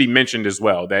that should be mentioned as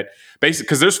well, that basically,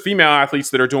 because there's female athletes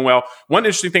that are doing well. One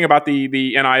interesting thing about the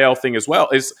NIL thing as well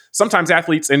is sometimes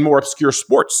athletes in more obscure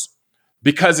sports,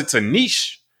 because it's a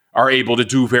niche, are able to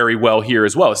do very well here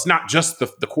as well. It's not just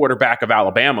the quarterback of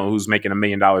Alabama who's making $1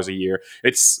 million a year.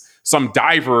 It's some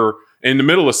diver in the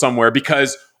middle of somewhere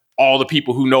because all the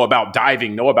people who know about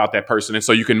diving know about that person. And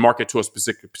so you can market to a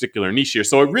particular niche here.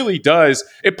 So it really does,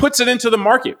 it puts it into the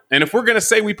market. And if we're going to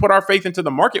say we put our faith into the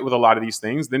market with a lot of these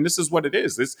things, then this is what it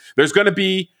is. There's going to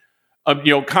be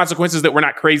consequences that we're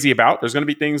not crazy about. There's going to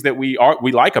be things that we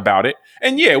like about it.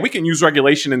 And yeah, we can use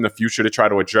regulation in the future to try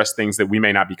to address things that we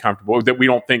may not be comfortable with, that we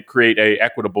don't think create a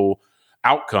equitable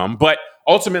outcome. But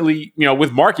ultimately,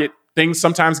 with market, things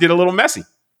sometimes get a little messy.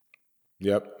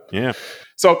 Yep. Yeah.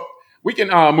 So we can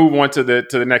move on to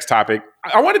the next topic.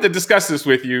 I wanted to discuss this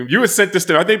with you. You had sent this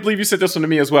to, I believe you sent this one to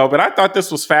me as well, but I thought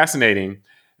this was fascinating.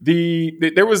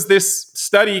 There was this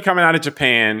study coming out of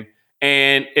Japan,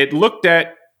 and it looked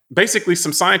at basically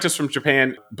some scientists from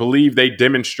Japan believe they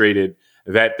demonstrated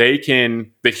that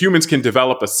humans can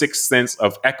develop a sixth sense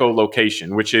of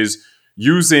echolocation, which is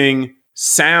using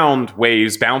sound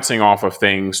waves bouncing off of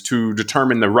things to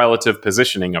determine the relative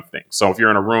positioning of things. So if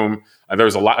you're in a room,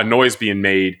 there's a lot of noise being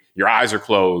made, your eyes are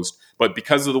closed, but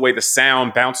because of the way the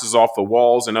sound bounces off the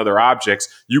walls and other objects,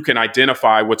 you can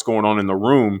identify what's going on in the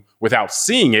room without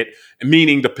seeing it,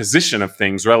 meaning the position of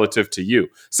things relative to you.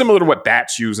 Similar to what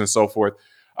bats use and so forth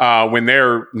when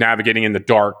they're navigating in the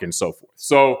dark and so forth.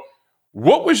 So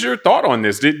what was your thought on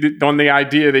this, on the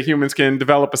idea that humans can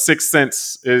develop a sixth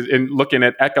sense in looking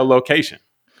at echolocation?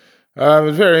 It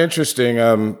was very interesting.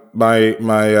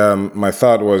 My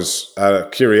thought was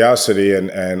curiosity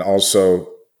and also,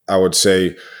 I would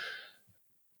say,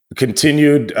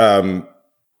 continued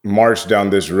march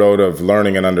down this road of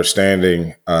learning and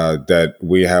understanding that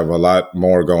we have a lot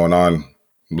more going on,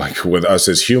 like with us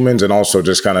as humans, and also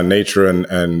just kind of nature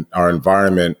and our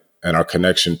environment and our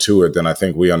connection to it than I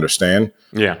think we understand.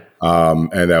 Yeah.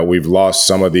 And that we've lost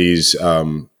some of these,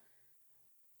 almost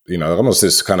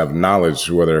this kind of knowledge,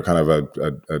 whether kind of a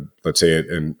let's say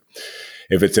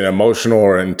if it's an emotional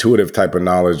or intuitive type of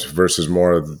knowledge versus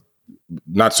more of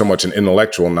not so much an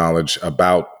intellectual knowledge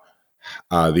about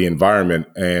the environment.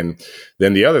 And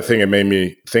then the other thing it made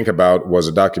me think about was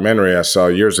a documentary I saw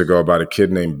years ago about a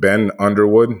kid named Ben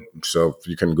Underwood. So if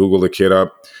you can Google the kid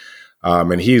up.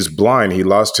 And he's blind. He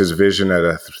lost his vision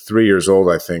at 3 years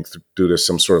old, I think, due to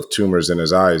some sort of tumors in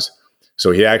his eyes.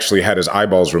 So he actually had his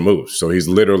eyeballs removed. So he's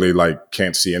literally like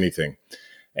can't see anything.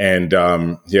 And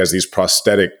he has these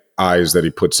prosthetic eyes that he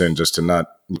puts in just to not,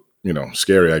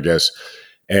 scary, I guess.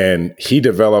 And he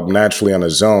developed naturally on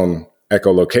his own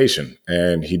echolocation,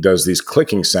 and he does these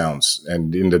clicking sounds.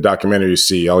 And in the documentary, you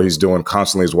see all he's doing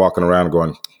constantly is walking around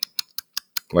going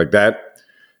like that.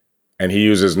 And he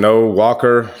uses no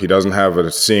walker. He doesn't have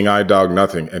a seeing eye dog,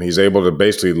 nothing. And he's able to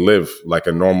basically live like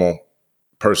a normal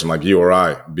person like you or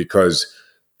I, because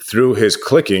through his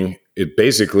clicking,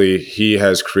 he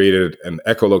has created an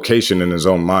echolocation in his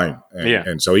own mind.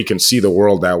 And so he can see the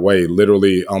world that way,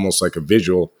 literally almost like a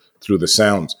visual through the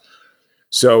sounds.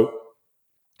 So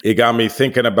it got me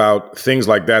thinking about things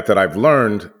like that I've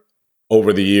learned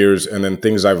over the years, and then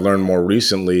things I've learned more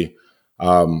recently.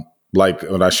 Like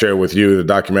when I share with you the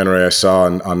documentary I saw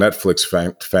on Netflix,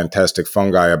 Fantastic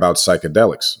Fungi, about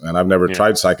psychedelics. And I've never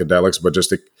tried psychedelics, but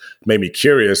just it made me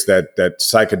curious that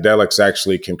psychedelics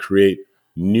actually can create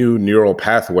new neural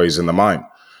pathways in the mind.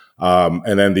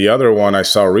 And then the other one I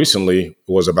saw recently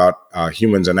was about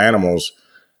humans and animals.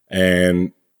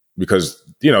 And because,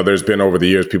 there's been over the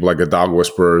years people like the dog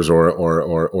whisperers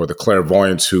or the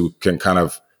clairvoyants who can kind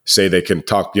of say they can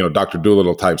talk, Dr.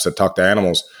 Dolittle types that talk to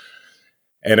animals.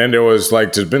 And then there's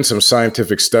been some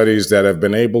scientific studies that have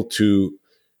been able to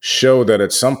show that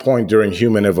at some point during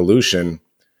human evolution,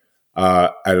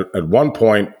 at one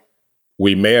point,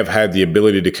 we may have had the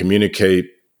ability to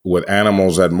communicate with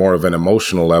animals at more of an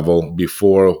emotional level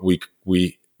before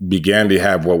we began to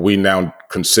have what we now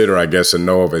consider, I guess, and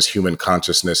know of as human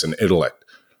consciousness and intellect.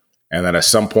 And then at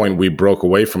some point we broke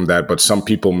away from that, but some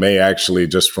people may actually,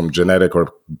 just from genetic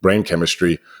or brain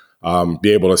chemistry, be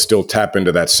able to still tap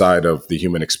into that side of the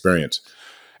human experience.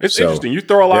 It's interesting. You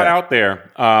throw a lot out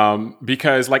there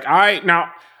because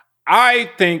I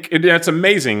think that's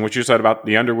amazing what you said about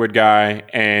the Underwood guy,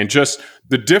 and just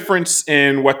the difference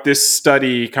in what this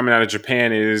study coming out of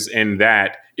Japan is, and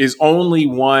that is only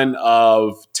one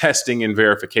of testing and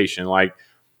verification. Like,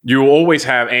 you always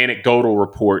have anecdotal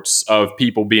reports of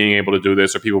people being able to do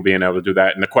this or people being able to do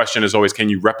that. And the question is always, can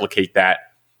you replicate that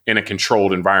in a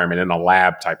controlled environment, in a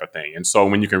lab type of thing? And so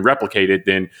when you can replicate it,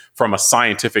 then from a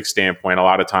scientific standpoint, a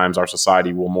lot of times our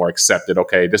society will more accept it.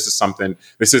 Okay, this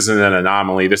isn't an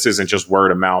anomaly. This isn't just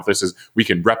word of mouth. We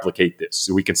can replicate this.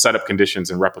 We can set up conditions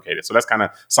and replicate it. So that's kind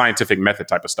of scientific method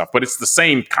type of stuff. But it's the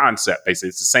same concept, basically.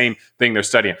 It's the same thing they're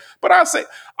studying. But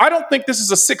I don't think this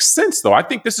is a sixth sense, though. I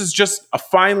think this is just a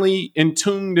finely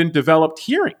intuned and developed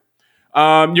hearing.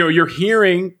 Your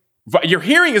hearing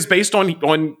is based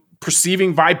on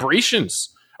perceiving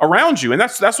vibrations around you, and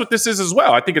that's what this is as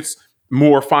well. I think it's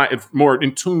more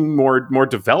in tune, more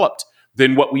developed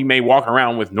than what we may walk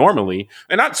around with normally.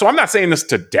 So I'm not saying this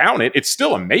to down it. It's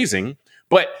still amazing,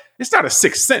 but it's not a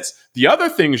sixth sense. The other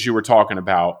things you were talking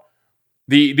about,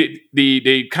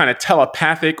 the kind of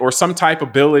telepathic or some type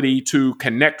ability to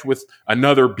connect with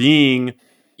another being,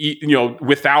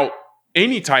 without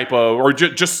any type of, or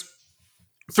just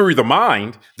through the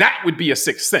mind, that would be a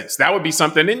sixth sense. That would be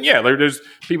something. And there's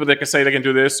people that can say they can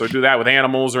do this or do that with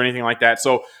animals or anything like that.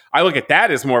 So I look at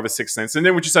that as more of a sixth sense. And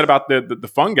then what you said about the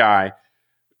fungi,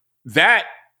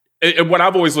 what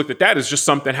I've always looked at that is just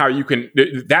something how you can,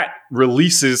 that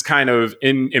releases kind of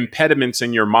impediments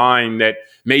in your mind that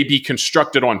may be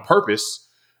constructed on purpose,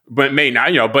 but may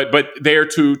not, but there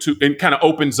to and kind of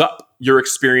opens up your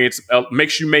experience,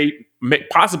 makes you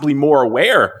possibly more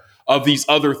aware of these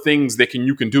other things that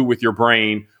you can do with your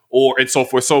brain and so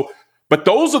forth. So, but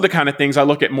those are the kind of things I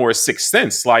look at more as sixth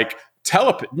sense, like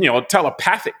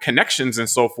telepathic connections and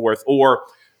so forth, or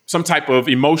some type of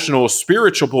emotional,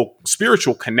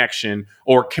 spiritual connection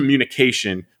or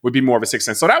communication would be more of a sixth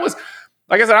sense. So that was,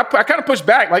 like I said, I kind of pushed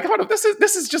back, like, hold on, this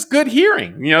is just good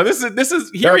hearing. This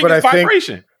is hearing is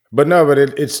vibration. But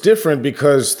it's different,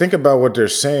 because think about what they're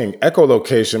saying.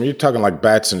 Echolocation, you're talking like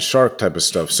bats and shark type of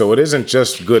stuff. So it isn't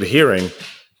just good hearing.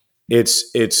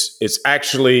 It's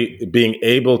actually being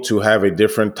able to have a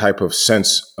different type of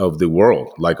sense of the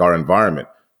world, like our environment,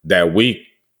 that we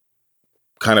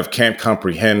kind of can't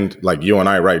comprehend, like you and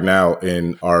I right now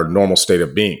in our normal state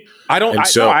of being.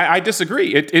 I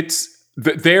disagree.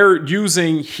 They're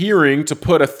using hearing to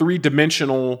put a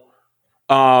 3-dimensional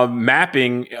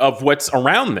mapping of what's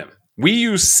around them. We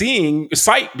use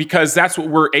sight because that's what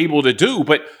we're able to do.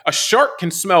 But a shark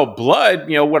can smell blood,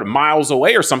 miles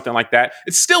away or something like that.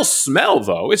 It's still smell,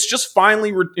 though. It's just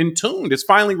finely in tuned. It's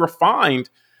finely refined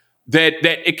that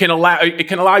it can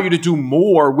allow you to do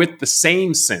more with the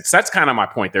same sense. That's kind of my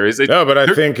point there. No, but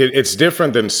I think it's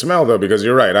different than smell, though, because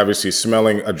you're right. Obviously,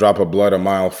 smelling a drop of blood a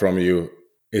mile from you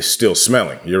is still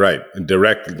smelling. You're right.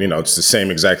 Direct, it's the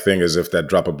same exact thing as if that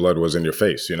drop of blood was in your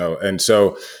face, And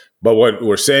so, but what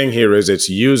we're saying here is it's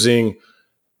using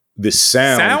the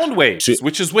sound waves,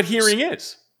 which is what hearing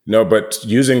is. No, but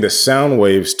using the sound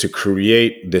waves to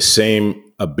create the same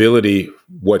ability,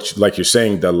 like you're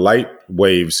saying, the light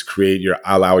waves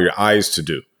allow your eyes to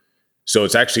do. So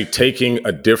it's actually taking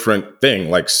a different thing,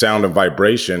 like sound and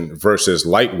vibration, versus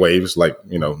light waves, like.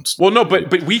 Well, no,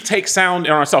 but we take sound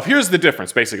in ourselves. Here's the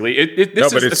difference, basically.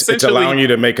 It's allowing you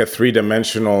to make a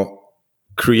 3-dimensional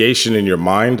creation in your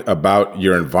mind about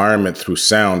your environment through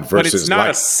sound versus light. But it's not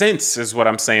a sense, is what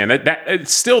I'm saying. That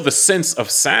it's still the sense of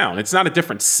sound. It's not a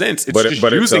different sense. But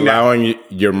it's allowing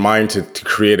your mind to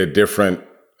create a different,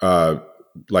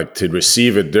 to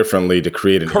receive it differently, to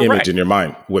create an image in your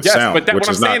mind with sound. But what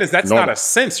I'm saying is that's normal. Not a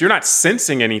sense. You're not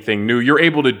sensing anything new. You're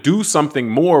able to do something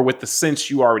more with the sense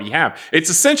you already have. It's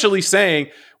essentially saying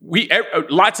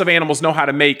lots of animals know how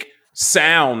to make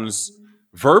sounds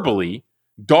verbally.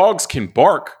 Dogs can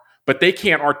bark, but they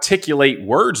can't articulate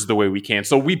words the way we can.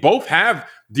 So we both have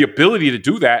the ability to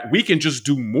do that. We can just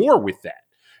do more with that.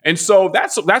 And so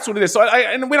that's what it is. So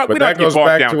that goes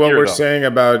back to what we're saying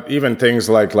about even things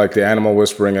like the animal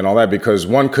whispering and all that, because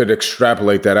one could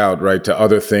extrapolate that out, right, to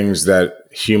other things that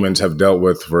humans have dealt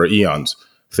with for eons.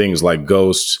 Things like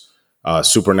ghosts,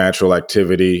 supernatural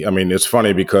activity. I mean, it's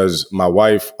funny because my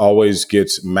wife always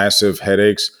gets massive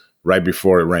headaches right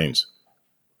before it rains.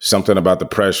 Something about the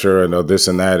pressure and this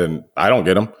and that, and I don't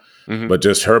get them. Mm-hmm. But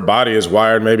just her body is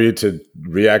wired maybe to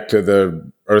react to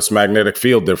the Earth's magnetic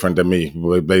field different than me,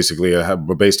 basically,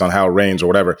 based on how it rains or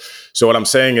whatever. So what I'm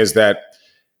saying is that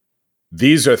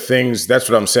these are things, that's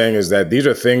what I'm saying is that these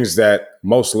are things that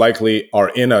most likely are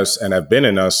in us and have been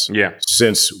in us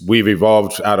since we've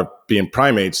evolved out of being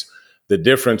primates. The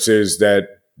difference is that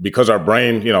because our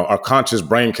brain, our conscious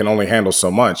brain can only handle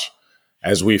so much.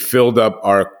 As we filled up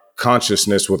our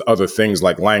consciousness with other things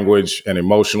like language and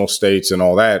emotional states and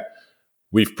all that,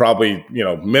 we've probably,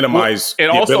 minimized the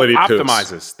ability to... It also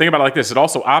optimizes. Think about it like this. It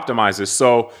also optimizes.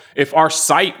 So if our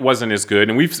sight wasn't as good,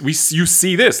 and you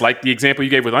see this, like the example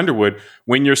you gave with Underwood,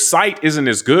 when your sight isn't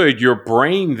as good, your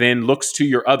brain then looks to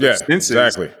your other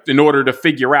senses in order to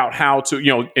figure out how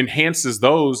to, enhances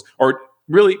those, or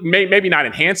really maybe not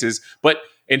enhances, but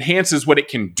enhances what it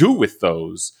can do with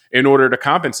those in order to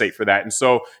compensate for that. And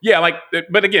so,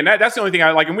 but again, that's the only thing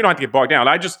I like, and we don't have to get bogged down.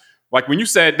 I just, like when you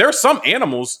said there are some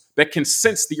animals that can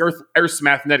sense the Earth's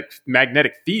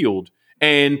magnetic field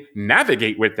and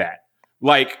navigate with that.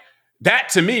 Like that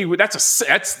to me, that's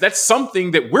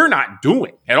something that we're not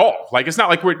doing at all. Like it's not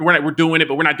like we're doing it,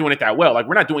 but we're not doing it that well. Like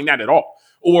we're not doing that at all.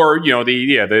 Or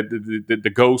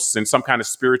the ghosts and some kind of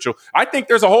spiritual. I think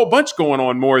there's a whole bunch going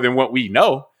on more than what we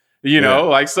know.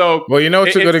 So. Well,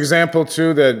 it's a good example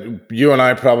too that you and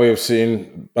I probably have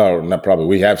seen, or not probably,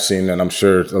 we have seen, and I'm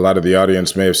sure a lot of the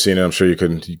audience may have seen it. I'm sure you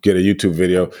can get a YouTube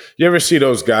video. You ever see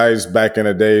those guys back in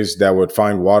the days that would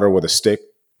find water with a stick?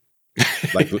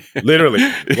 Like literally,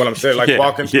 what I'm saying, like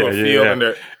walking through a field,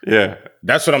 and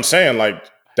that's what I'm saying.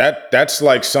 Like that's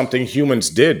like something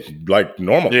humans did, like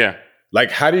normal. Yeah.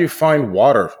 Like, how do you find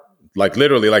water? Like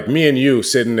literally, like me and you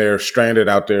sitting there stranded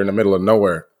out there in the middle of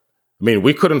nowhere. I mean,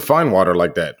 we couldn't find water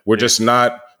like that. We're just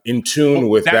not in tune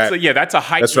with that. That's a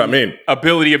heightened that's what I mean.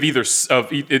 Ability of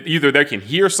either they can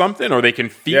hear something or they can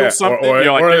feel something.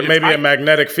 Or maybe a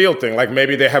magnetic field thing. Like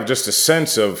maybe they have just a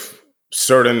sense of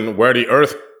certain where the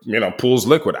earth, pools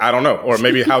liquid. I don't know. Or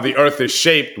maybe how the earth is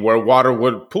shaped where water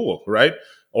would pool, right?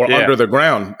 Or under the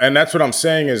ground. And that's what I'm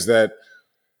saying is that,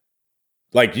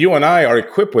 like, you and I are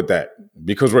equipped with that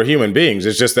because we're human beings.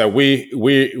 It's just that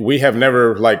we have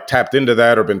never like tapped into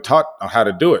that or been taught how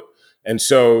to do it. And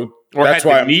so that's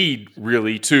why need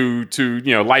really to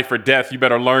life or death. You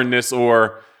better learn this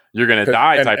or you're going to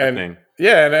die type of thing.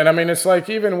 Yeah. And I mean, it's like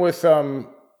even with, the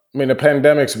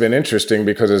pandemic's been interesting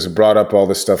because it's brought up all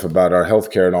this stuff about our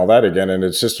healthcare and all that again. And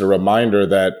it's just a reminder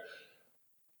that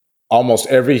almost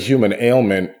every human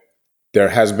ailment, there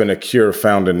has been a cure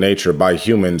found in nature by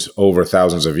humans over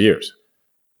thousands of years.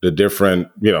 The different,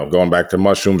 going back to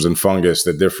mushrooms and fungus,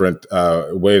 the different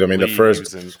ways. I mean,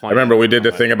 I remember we did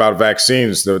the thing about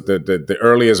vaccines. The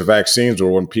earliest vaccines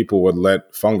were when people would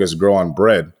let fungus grow on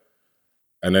bread,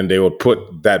 and then they would put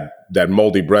that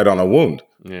moldy bread on a wound.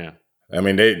 Yeah. I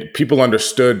mean, people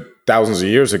understood thousands of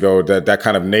years ago that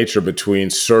kind of nature between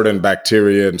certain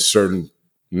bacteria and certain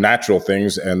natural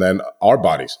things, and then our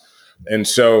bodies. And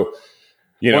so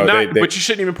But you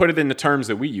shouldn't even put it in the terms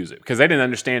that we use it, because they didn't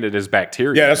understand it as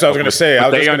bacteria. Yeah, that's what I was going to say.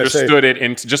 They understood it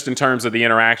in terms of the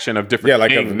interaction of different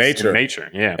things of nature.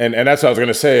 Yeah, and that's what I was going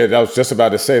to say. I was just about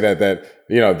to say that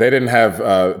they didn't have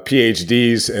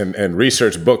PhDs and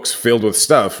research books filled with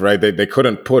stuff, right? They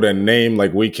couldn't put a name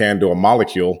like we can to a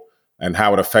molecule and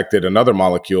how it affected another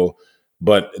molecule,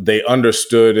 but they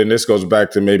understood. And this goes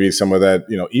back to maybe some of that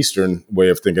Eastern way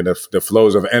of thinking of the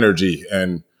flows of energy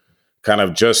and kind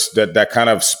of just that kind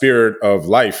of spirit of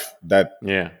life that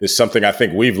is something I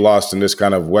think we've lost in this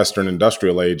kind of Western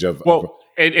industrial age of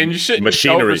and you shouldn't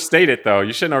machinery. Overstate it, though.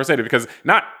 You shouldn't overstate it, because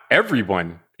not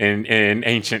everyone in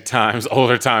ancient times,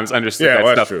 older times, understood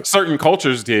that stuff. True. Certain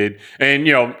cultures did, and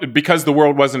because the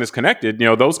world wasn't as connected,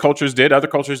 those cultures did, other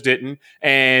cultures didn't,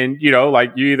 and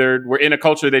like you either were in a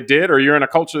culture that did, or you're in a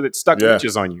culture that stuck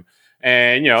leeches on you.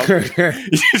 And you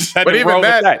just had but to even roll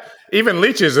with that. Even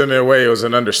leeches, in their way, it was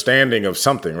an understanding of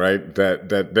something, right?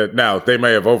 That now they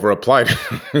may have over applied.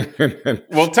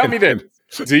 Well, tell me this: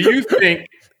 do you think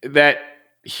that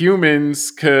humans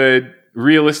could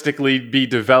realistically be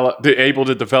able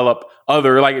to develop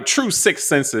other, like, true sixth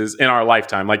senses in our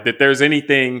lifetime? Like, that there's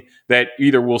anything that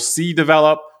either we'll see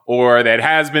develop, or that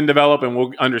has been developed and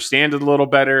we'll understand it a little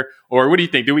better? Or what do you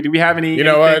think? Do we have any?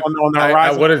 On the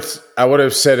horizon? I would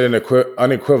have said an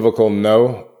unequivocal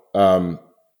no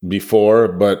before,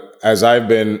 but as I've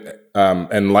been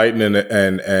enlightened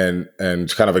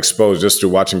and kind of exposed just through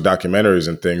watching documentaries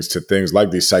and things to things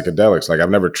like these psychedelics, like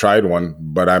I've never tried one,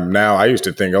 but I used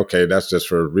to think, okay, that's just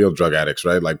for real drug addicts,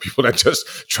 right? Like people that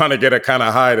just trying to get a kind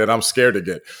of high that I'm scared to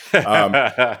get. You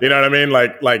know what I mean?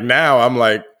 Like now I'm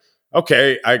like,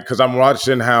 okay, because I'm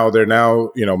watching how they're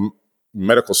now,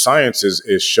 medical science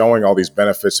is showing all these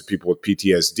benefits to people with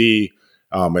PTSD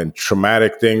and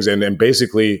traumatic things. And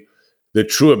basically the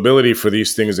true ability for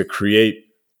these things to create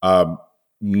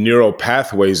neural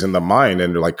pathways in the mind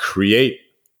and like create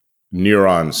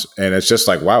neurons. And it's just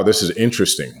like, wow, this is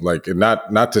interesting. Like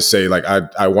not to say like,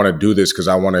 I want to do this because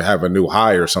I want to have a new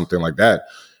high or something like that.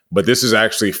 But this is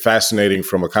actually fascinating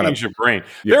from a kind of your brain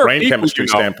chemistry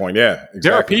standpoint. Yeah, exactly.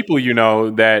 There are people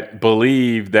that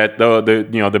believe that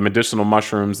the medicinal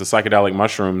mushrooms, the psychedelic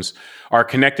mushrooms, are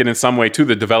connected in some way to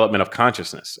the development of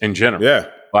consciousness in general. Yeah,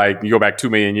 like you go back 2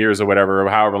 million years or whatever, or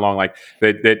however long, like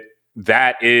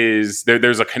that is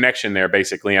there's a connection there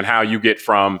basically, and how you get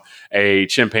from a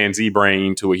chimpanzee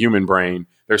brain to a human brain.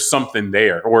 There's something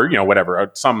there, or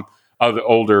whatever, some other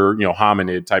older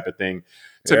hominid type of thing.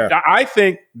 So I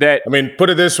think that...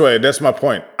 put it this way. That's my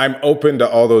point. I'm open to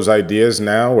all those ideas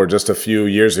now, where just a few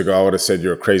years ago, I would have said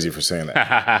you're crazy for saying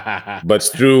that. But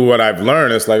through what I've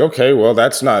learned, it's like, okay, well,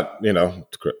 that's not,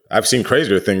 I've seen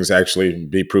crazier things actually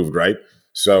be proved right.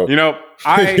 So,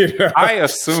 I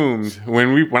assumed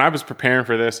when I was preparing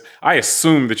for this, I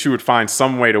assumed that you would find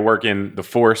some way to work in the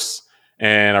Force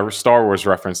and a Star Wars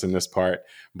reference in this part.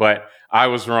 But I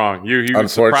was wrong. You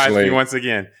surprised me once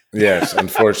again. Yes,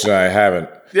 unfortunately, I haven't.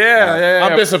 Yeah.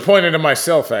 I'm disappointed in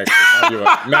myself, actually.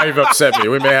 Now you've upset me.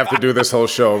 We may have to do this whole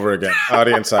show over again.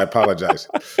 Audience, I apologize.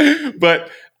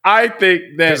 But I think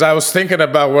that... Because I was thinking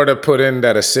about where to put in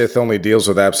that a Sith only deals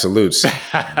with absolutes.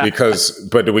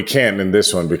 But we can't in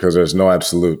this one because there's no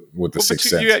absolute with the Sixth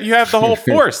Sense. You have the whole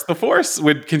Force. The Force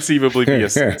would conceivably be a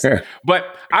Sith. But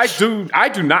I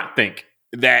do not think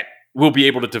that we'll be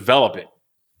able to develop it.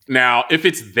 Now, if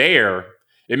it's there,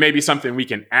 it may be something we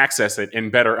can access it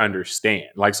and better understand.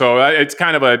 Like, so it's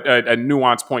kind of a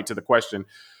nuanced point to the question,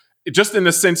 just in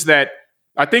the sense that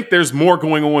I think there's more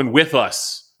going on with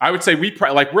us. I would say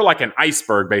we're like an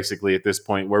iceberg basically at this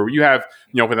point, where you have,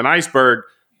 with an iceberg,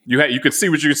 you can see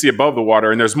what you can see above the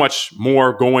water, and there's much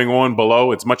more going on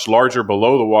below. It's much larger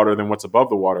below the water than what's above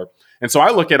the water. And so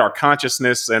I look at our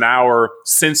consciousness and our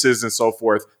senses and so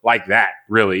forth like that,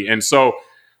 really. And so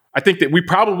I think that we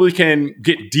probably can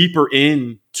get deeper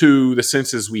into the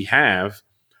senses we have.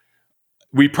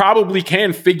 We probably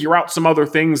can figure out some other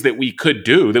things that we can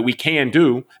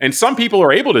do. And some people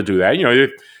are able to do that.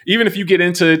 Even if you get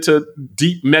into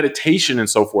deep meditation and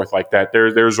so forth like that,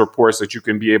 there's reports that you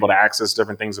can be able to access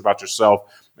different things about yourself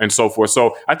and so forth.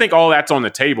 So I think all that's on the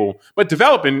table. But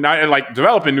developing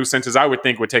new senses, I would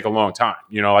think would take a long time.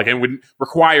 And would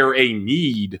require a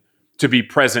need to be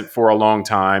present for a long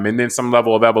time, and then some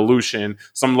level of evolution,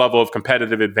 some level of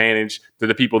competitive advantage to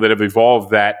the people that have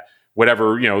evolved that,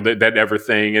 whatever, that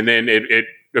everything, and then it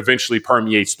eventually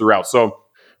permeates throughout. So,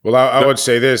 well, I would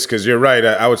say this, because you're right.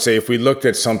 I would say if we looked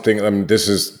at something,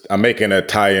 I'm making a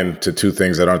tie-in to two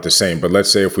things that aren't the same, but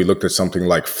let's say if we looked at something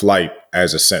like flight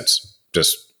as a sense,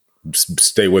 just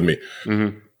stay with me.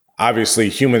 Mm-hmm. Obviously,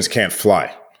 humans can't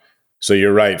fly. So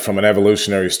you're right. From an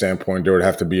evolutionary standpoint, there would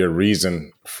have to be a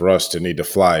reason for us to need to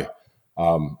fly.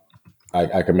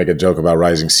 I could make a joke about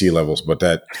rising sea levels, but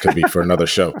that could be for another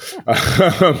show.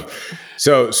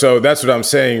 So that's what I'm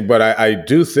saying. But I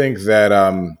do think that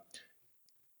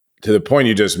to the point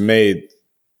you just made,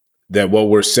 that what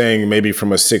we're saying maybe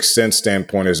from a sixth sense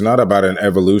standpoint is not about an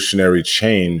evolutionary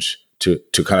change to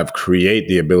kind of create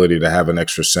the ability to have an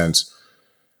extra sense,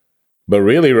 but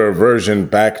really reversion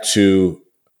back to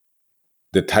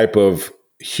the type of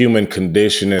human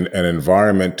condition and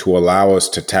environment to allow us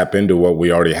to tap into what we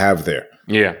already have there.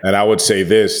 Yeah. And I would say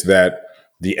this, that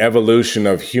the evolution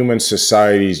of human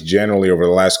societies generally over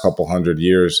the last couple hundred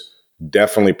years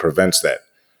definitely prevents that.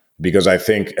 Because I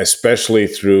think especially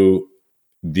through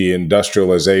the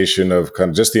industrialization of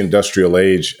kind of just the industrial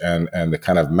age and the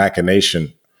kind of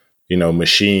machination,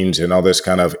 machines and all this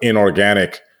kind of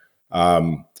inorganic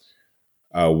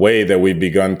way that we've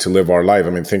begun to live our life. I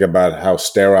mean, think about how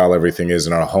sterile everything is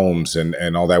in our homes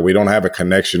and all that. We don't have a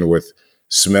connection with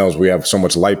smells. We have so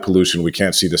much light pollution. We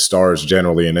can't see the stars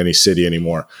generally in any city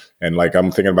anymore. And like,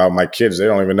 I'm thinking about my kids. They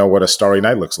don't even know what a starry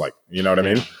night looks like. You know what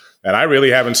I mean? And I really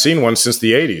haven't seen one since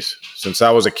the 80s, since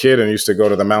I was a kid and used to go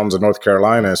to the mountains of North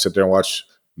Carolina and sit there and watch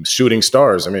shooting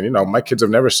stars. I mean, my kids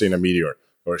have never seen a meteor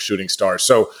or a shooting star.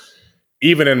 So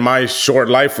even in my short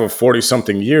life of 40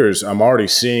 something years, I'm already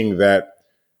seeing that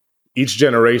each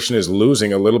generation is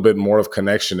losing a little bit more of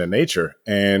connection to nature.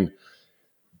 And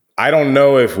I don't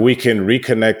know if we can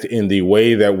reconnect in the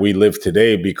way that we live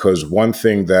today, because one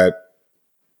thing that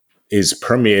is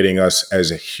permeating us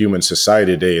as a human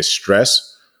society today is stress.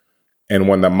 And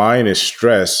when the mind is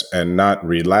stressed and not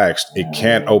relaxed, it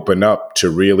can't open up to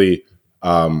really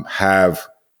have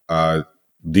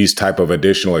these type of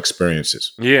additional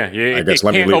experiences. Yeah. I guess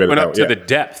let me leave it open up to the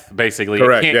depth, basically.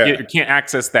 Correct. You can't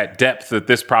access that depth that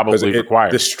this probably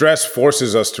requires. The stress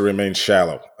forces us to remain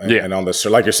shallow. And on the,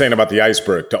 like you're saying about the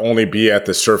iceberg, to only be at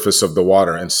the surface of the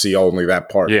water and see only that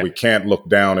part. Yeah. We can't look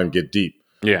down and get deep.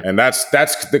 Yeah. And that's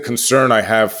the concern I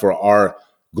have for our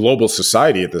global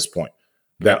society at this point.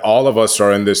 That all of us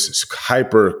are in this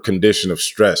hyper condition of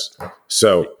stress.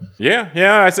 So yeah,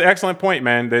 that's an excellent point,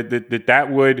 man. That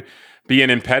would be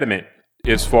an impediment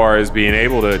as far as being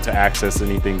able to access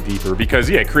anything deeper, because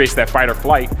it creates that fight or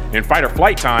flight. In fight or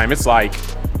flight time, it's like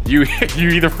you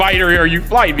either fight or you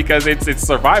flight, because it's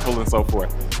survival and so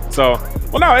forth. So,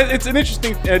 well, no, it's an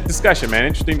interesting discussion, man.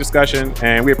 Interesting discussion,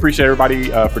 and we appreciate everybody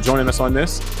for joining us on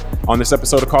this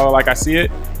episode of Call It Like I See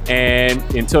It. And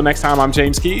until next time, I'm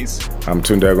James Keys. I'm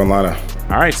Tunde Agonlana.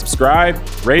 All right, subscribe,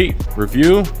 rate,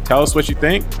 review, tell us what you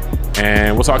think,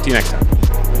 and we'll talk to you next time.